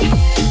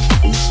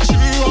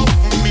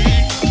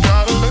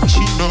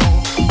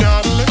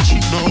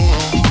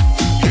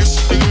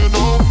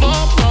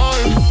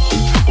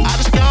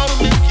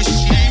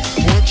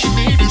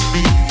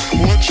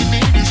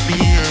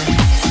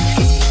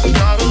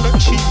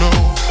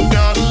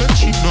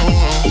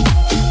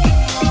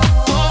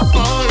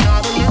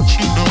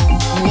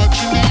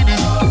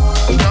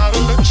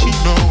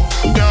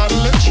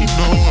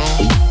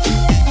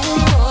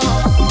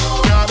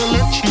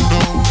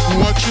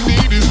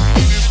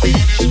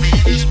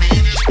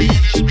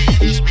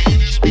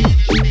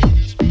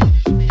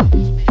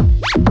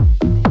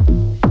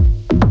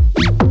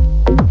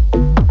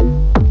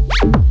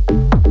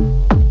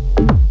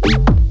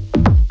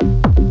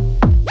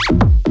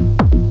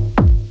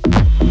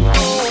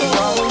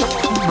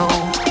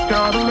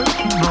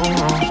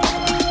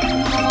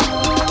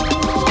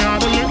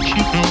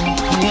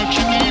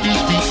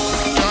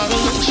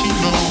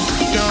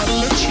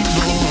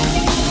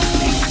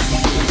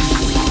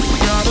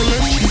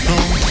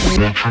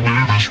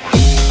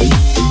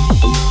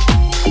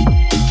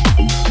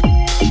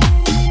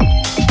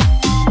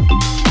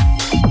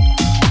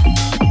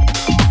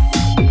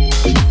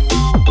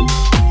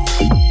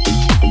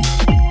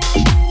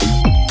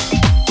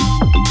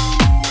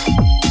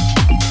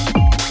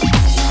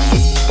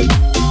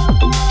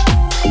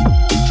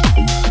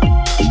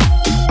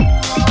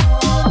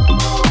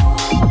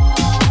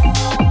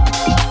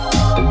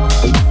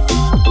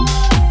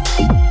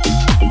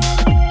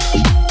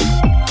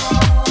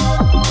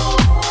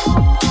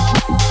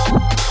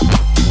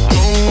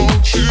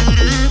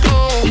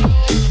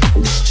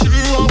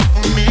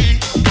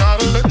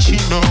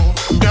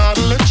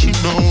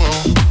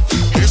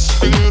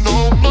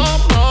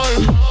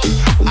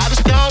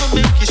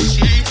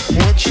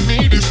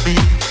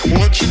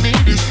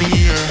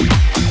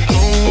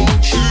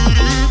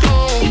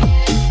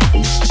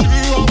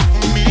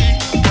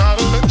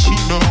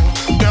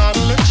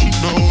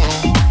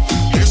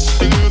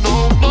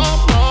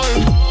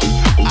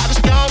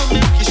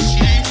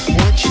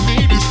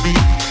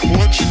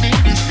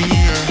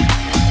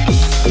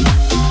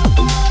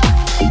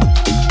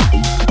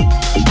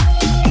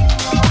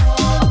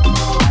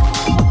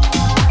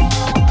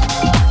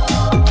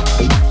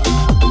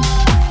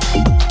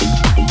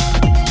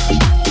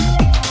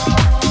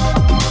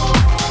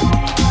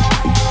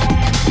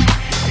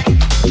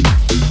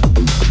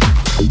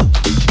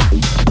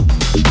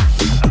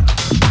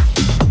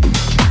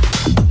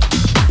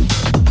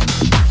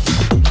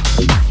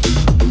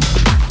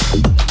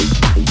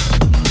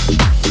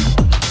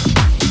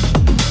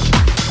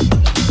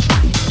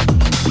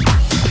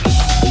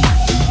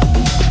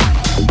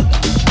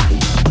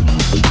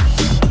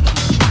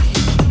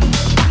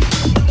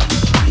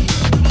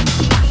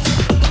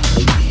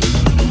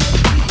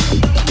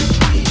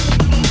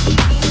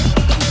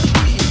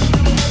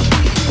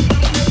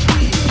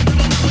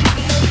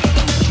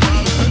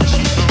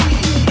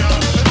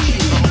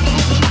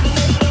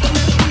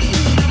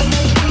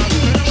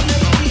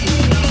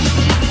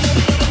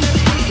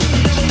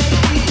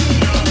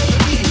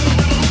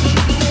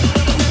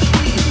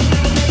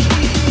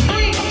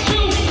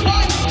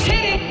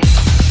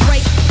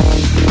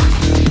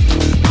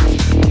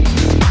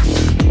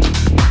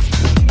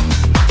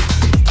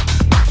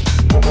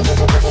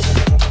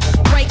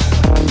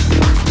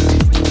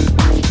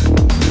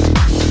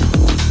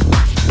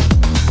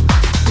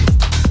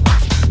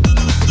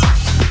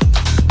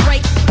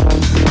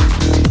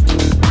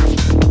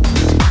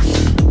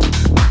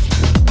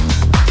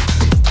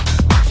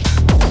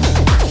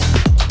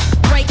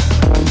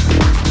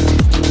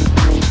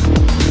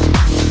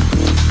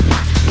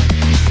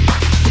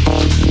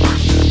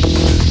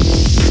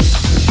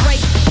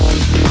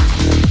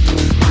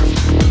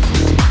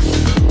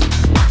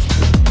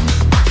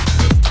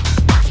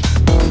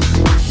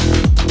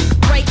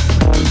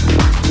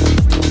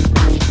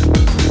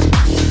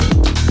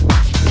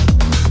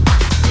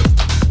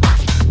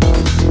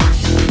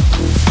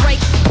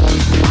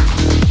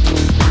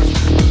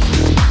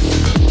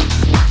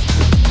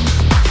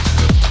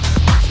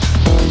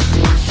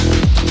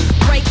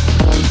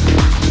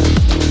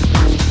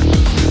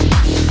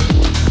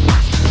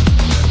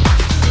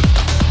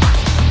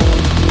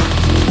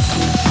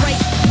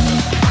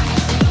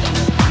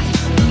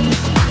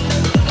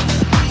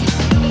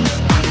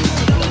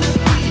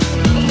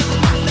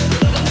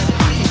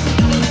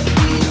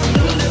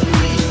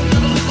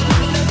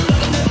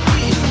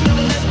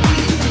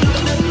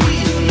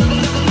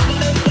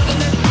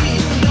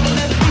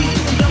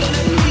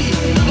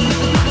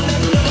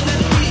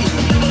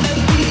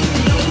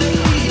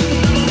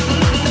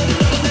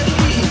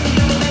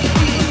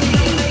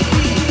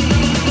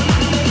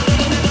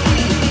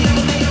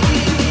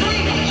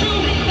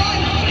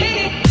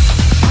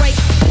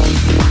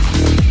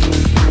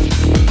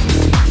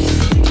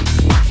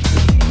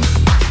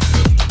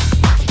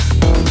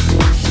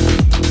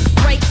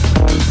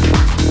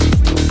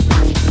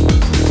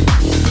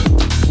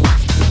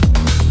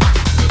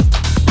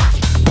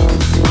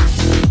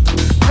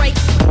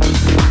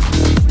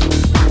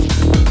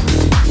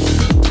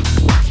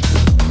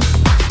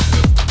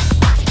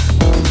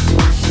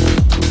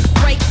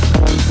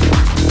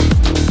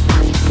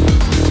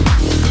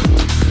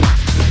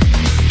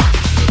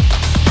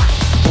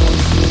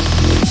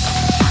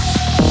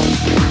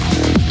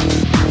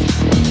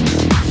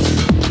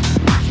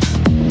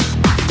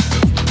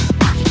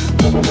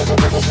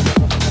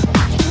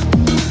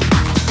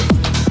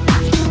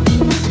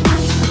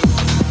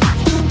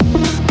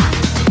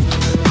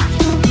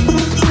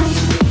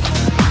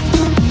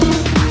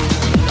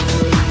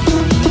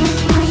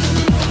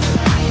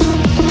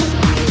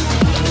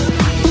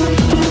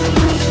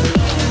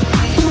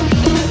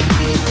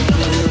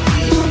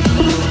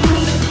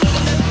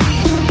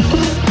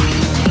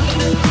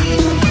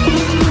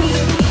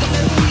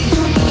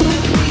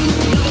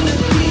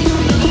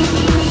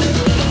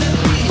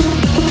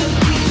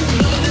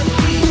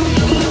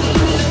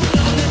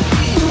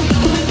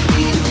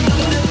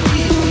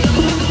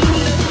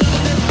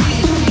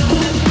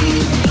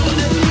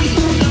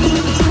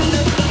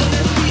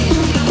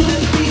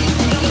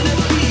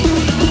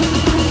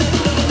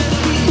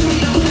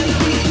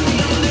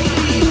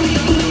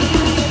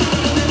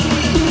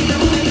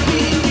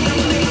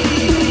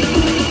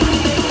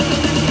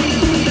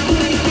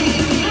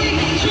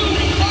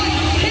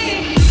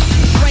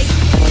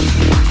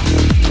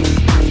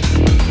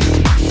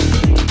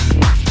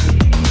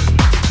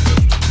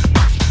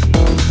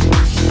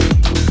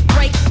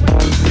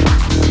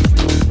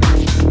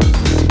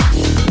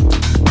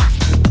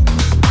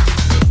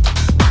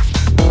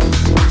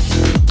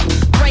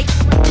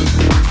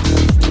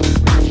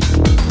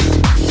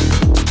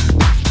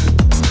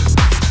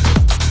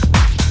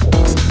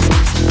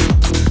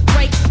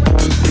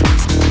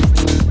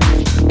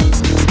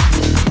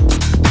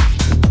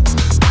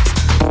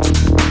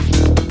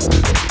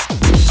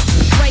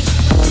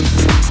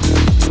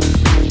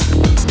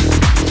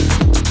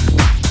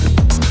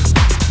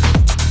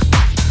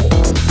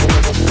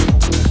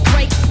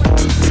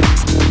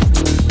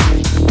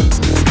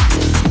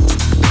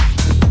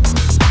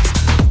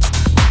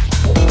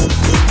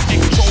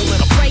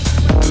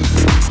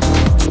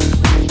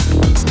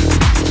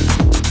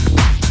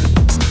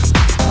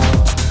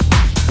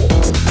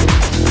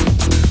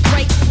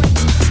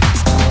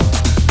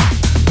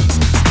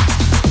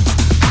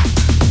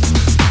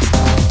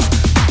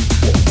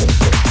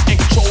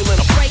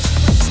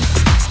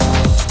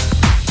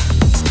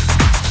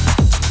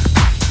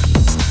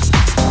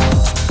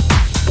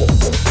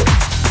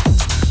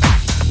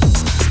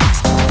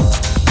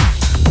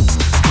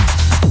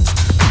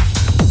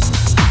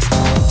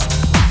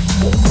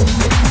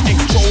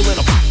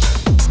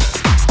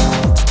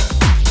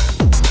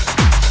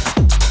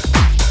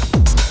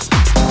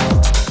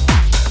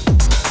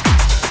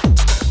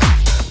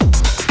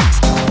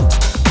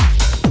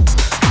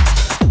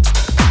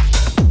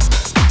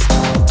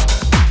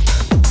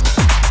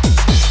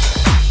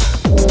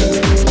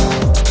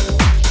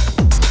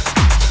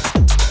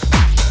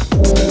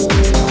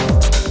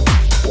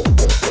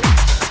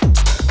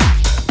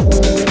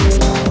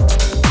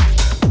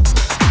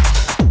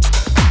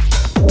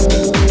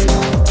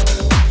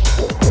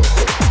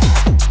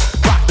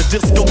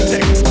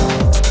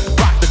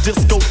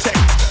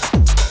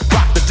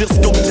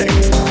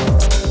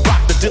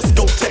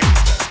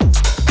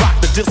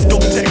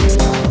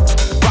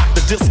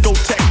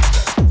discotheque.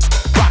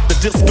 Rock the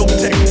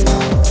discotheque.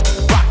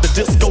 Rock the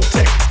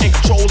discotheque. In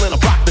control and I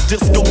rock the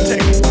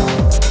discotheque.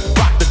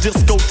 Rock the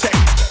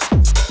discotheque.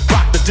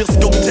 Rock the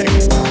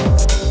discotheque.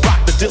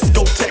 Rock the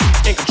discotheque.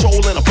 In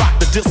control and I rock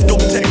the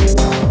discotheque.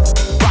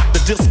 Rock the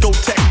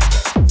discotheque.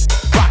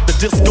 Rock the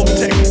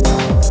discotheque.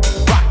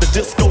 Rock the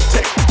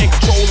discotheque. In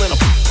control and I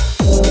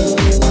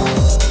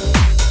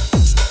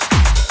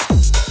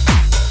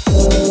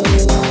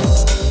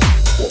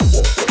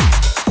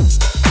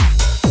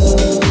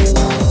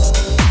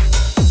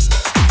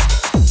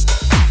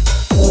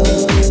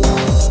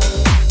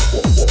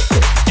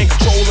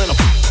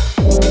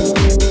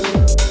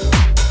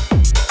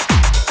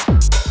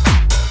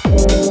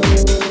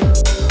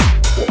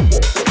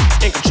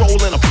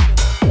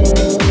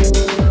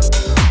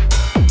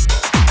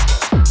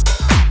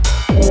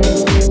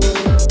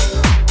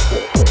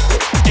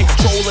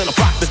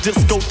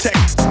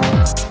discotheque,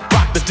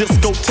 rock the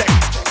discotheque,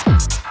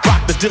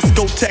 rock the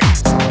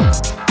discotheque,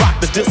 rock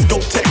the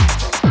discotheque,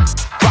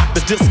 rock the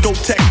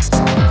discotheque,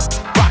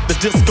 rock the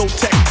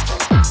discotheque,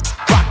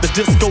 rock the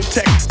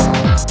discotheque,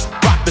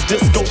 rock the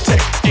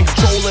discotheque, in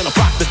control and I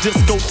rock the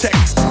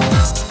discotheque,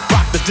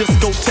 rock the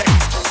discotheque,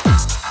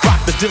 rock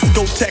the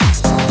discotheque,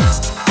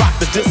 rock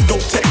the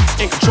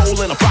discotheque, in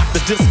control and I rock the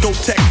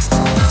discotheque,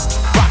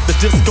 rock the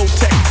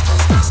discotheque,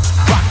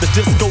 rock the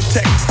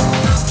discotheque.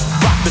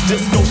 The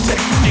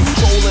discotheque, in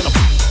control and rock the discotheque,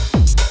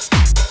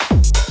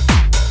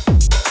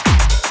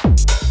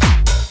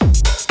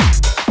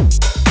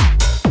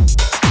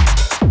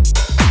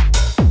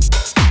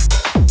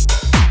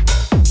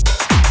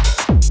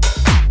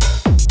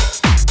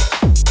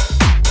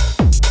 rock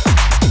the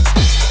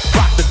discotheque,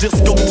 rock the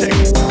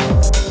discotheque,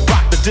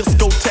 rock the discotheque, rock the discotheque, rock the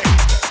discotheque.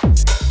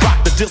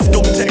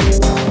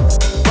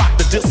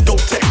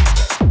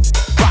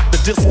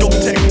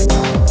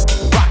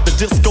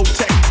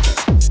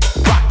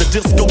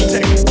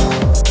 Discotheque,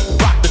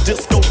 rock the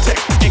discotheque,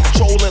 in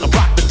control and I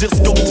rock the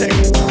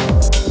discotheque,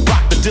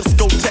 rock the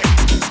discotheque,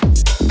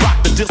 rock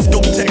the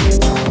discotheque,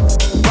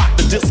 rock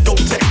the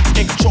discotheque,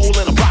 in control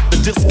and I rock the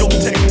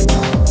discotheque,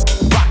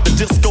 rock the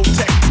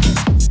discotheque,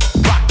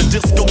 rock the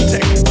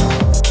discotheque,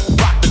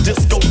 rock the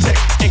discotheque,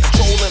 in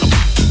control and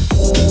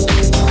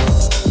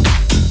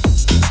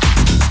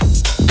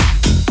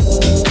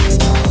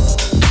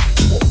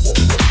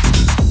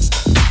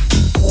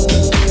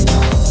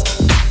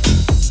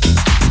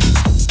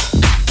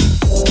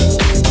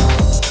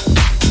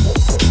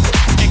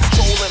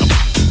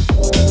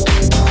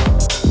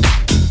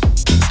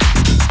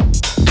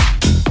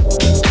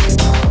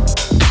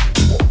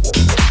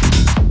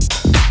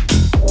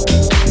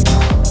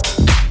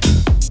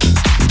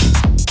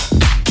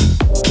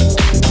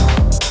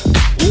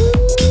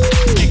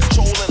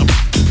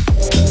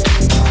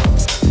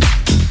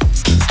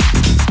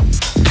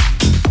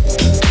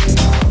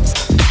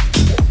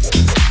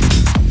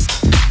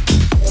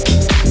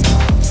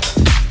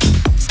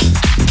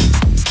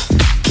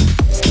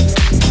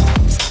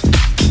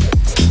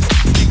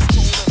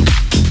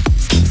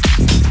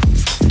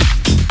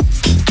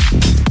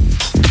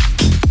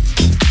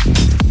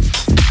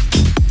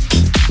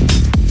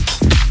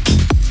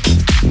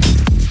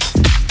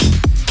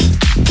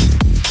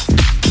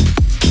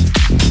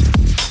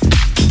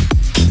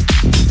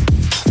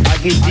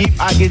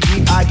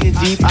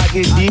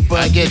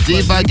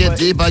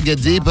I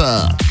get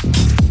deeper.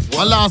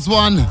 One last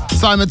one.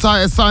 Simon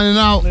Titus signing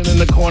out.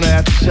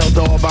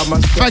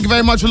 Thank you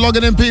very much for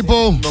logging in,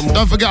 people.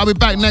 Don't forget, I'll be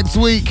back next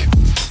week.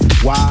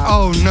 Wow.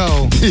 Oh,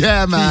 no.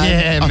 Yeah, man.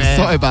 Yeah, I'm man.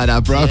 sorry about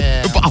that, bro.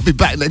 Yeah. But I'll be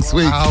back next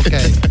week.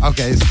 Okay.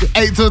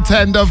 8 till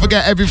 10. Don't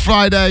forget, every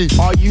Friday.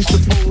 are you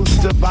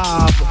supposed to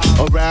bob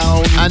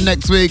around? And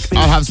next week,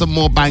 I'll have some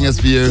more bangers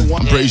for you.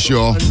 I'm pretty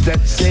sure.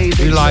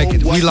 We like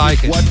it. We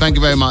like it. Thank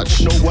you very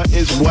much. And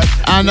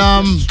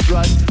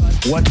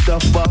what the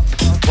fuck?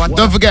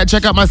 don't forget,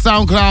 check out my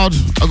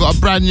SoundCloud. I've got a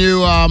brand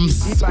new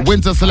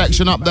winter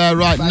selection up there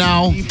right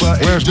now.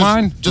 Where's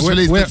mine? Just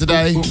released it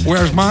today.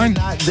 Where's mine?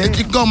 You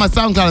can go on my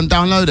SoundCloud and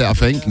download it, I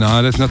think.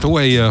 No, that's not the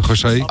way,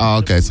 Jose. Oh,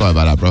 okay. Sorry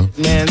about that, bro.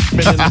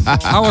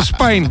 How was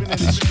Spain?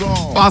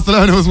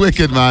 Barcelona was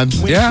wicked, man.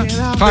 Yeah?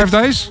 5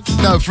 days?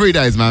 No, 3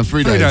 days, man.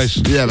 3 days. 3 days.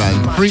 Yeah,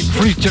 man. Free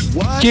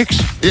chicks?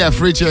 Yeah,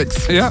 free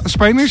chicks. Yeah,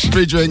 Spanish?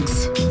 Free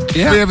drinks.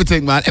 Yeah. Free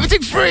everything, man.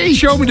 Everything free.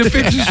 Show me the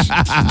pictures.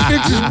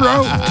 Pictures,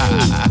 bro.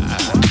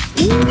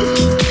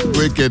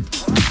 Wicked.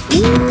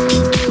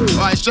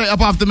 Right, straight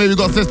up after me, we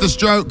got Sister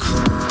Stroke.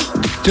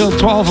 Till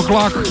 12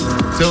 o'clock.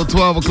 Till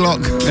 12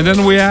 o'clock. And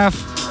then we have...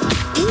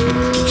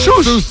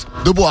 Sous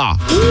de Bois.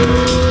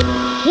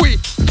 Oui.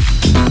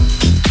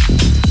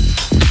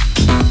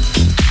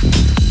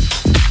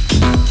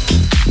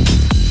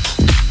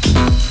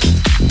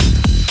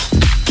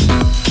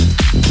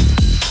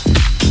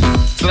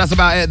 So that's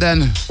about it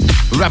then.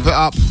 Wrap it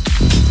up.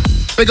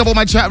 Big up all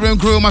my chat room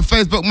crew, my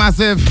Facebook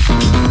massive.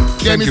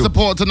 Gave me you.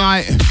 support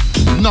tonight.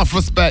 Enough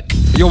respect.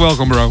 You're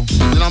welcome, bro. You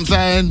know what I'm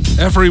saying?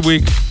 Every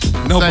week,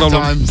 No same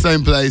problem. time,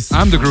 same place.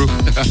 I'm the group.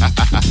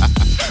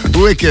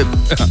 Wicked.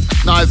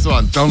 Nice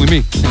one. It's only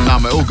me. Nah,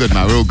 mate, all good,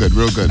 man. We're all good.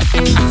 We're all good.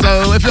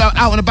 So if you're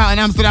out and about in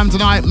Amsterdam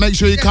tonight, make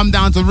sure you come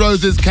down to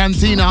Rose's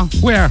Cantina.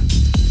 Where?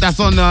 That's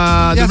on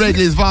the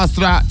Reglis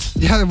Vaarstraat.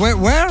 Yeah,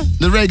 where?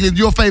 The Reglis,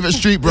 your favorite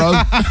street, bro.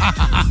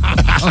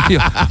 Oh,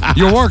 yeah.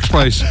 Your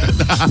workspace.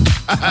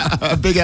 Big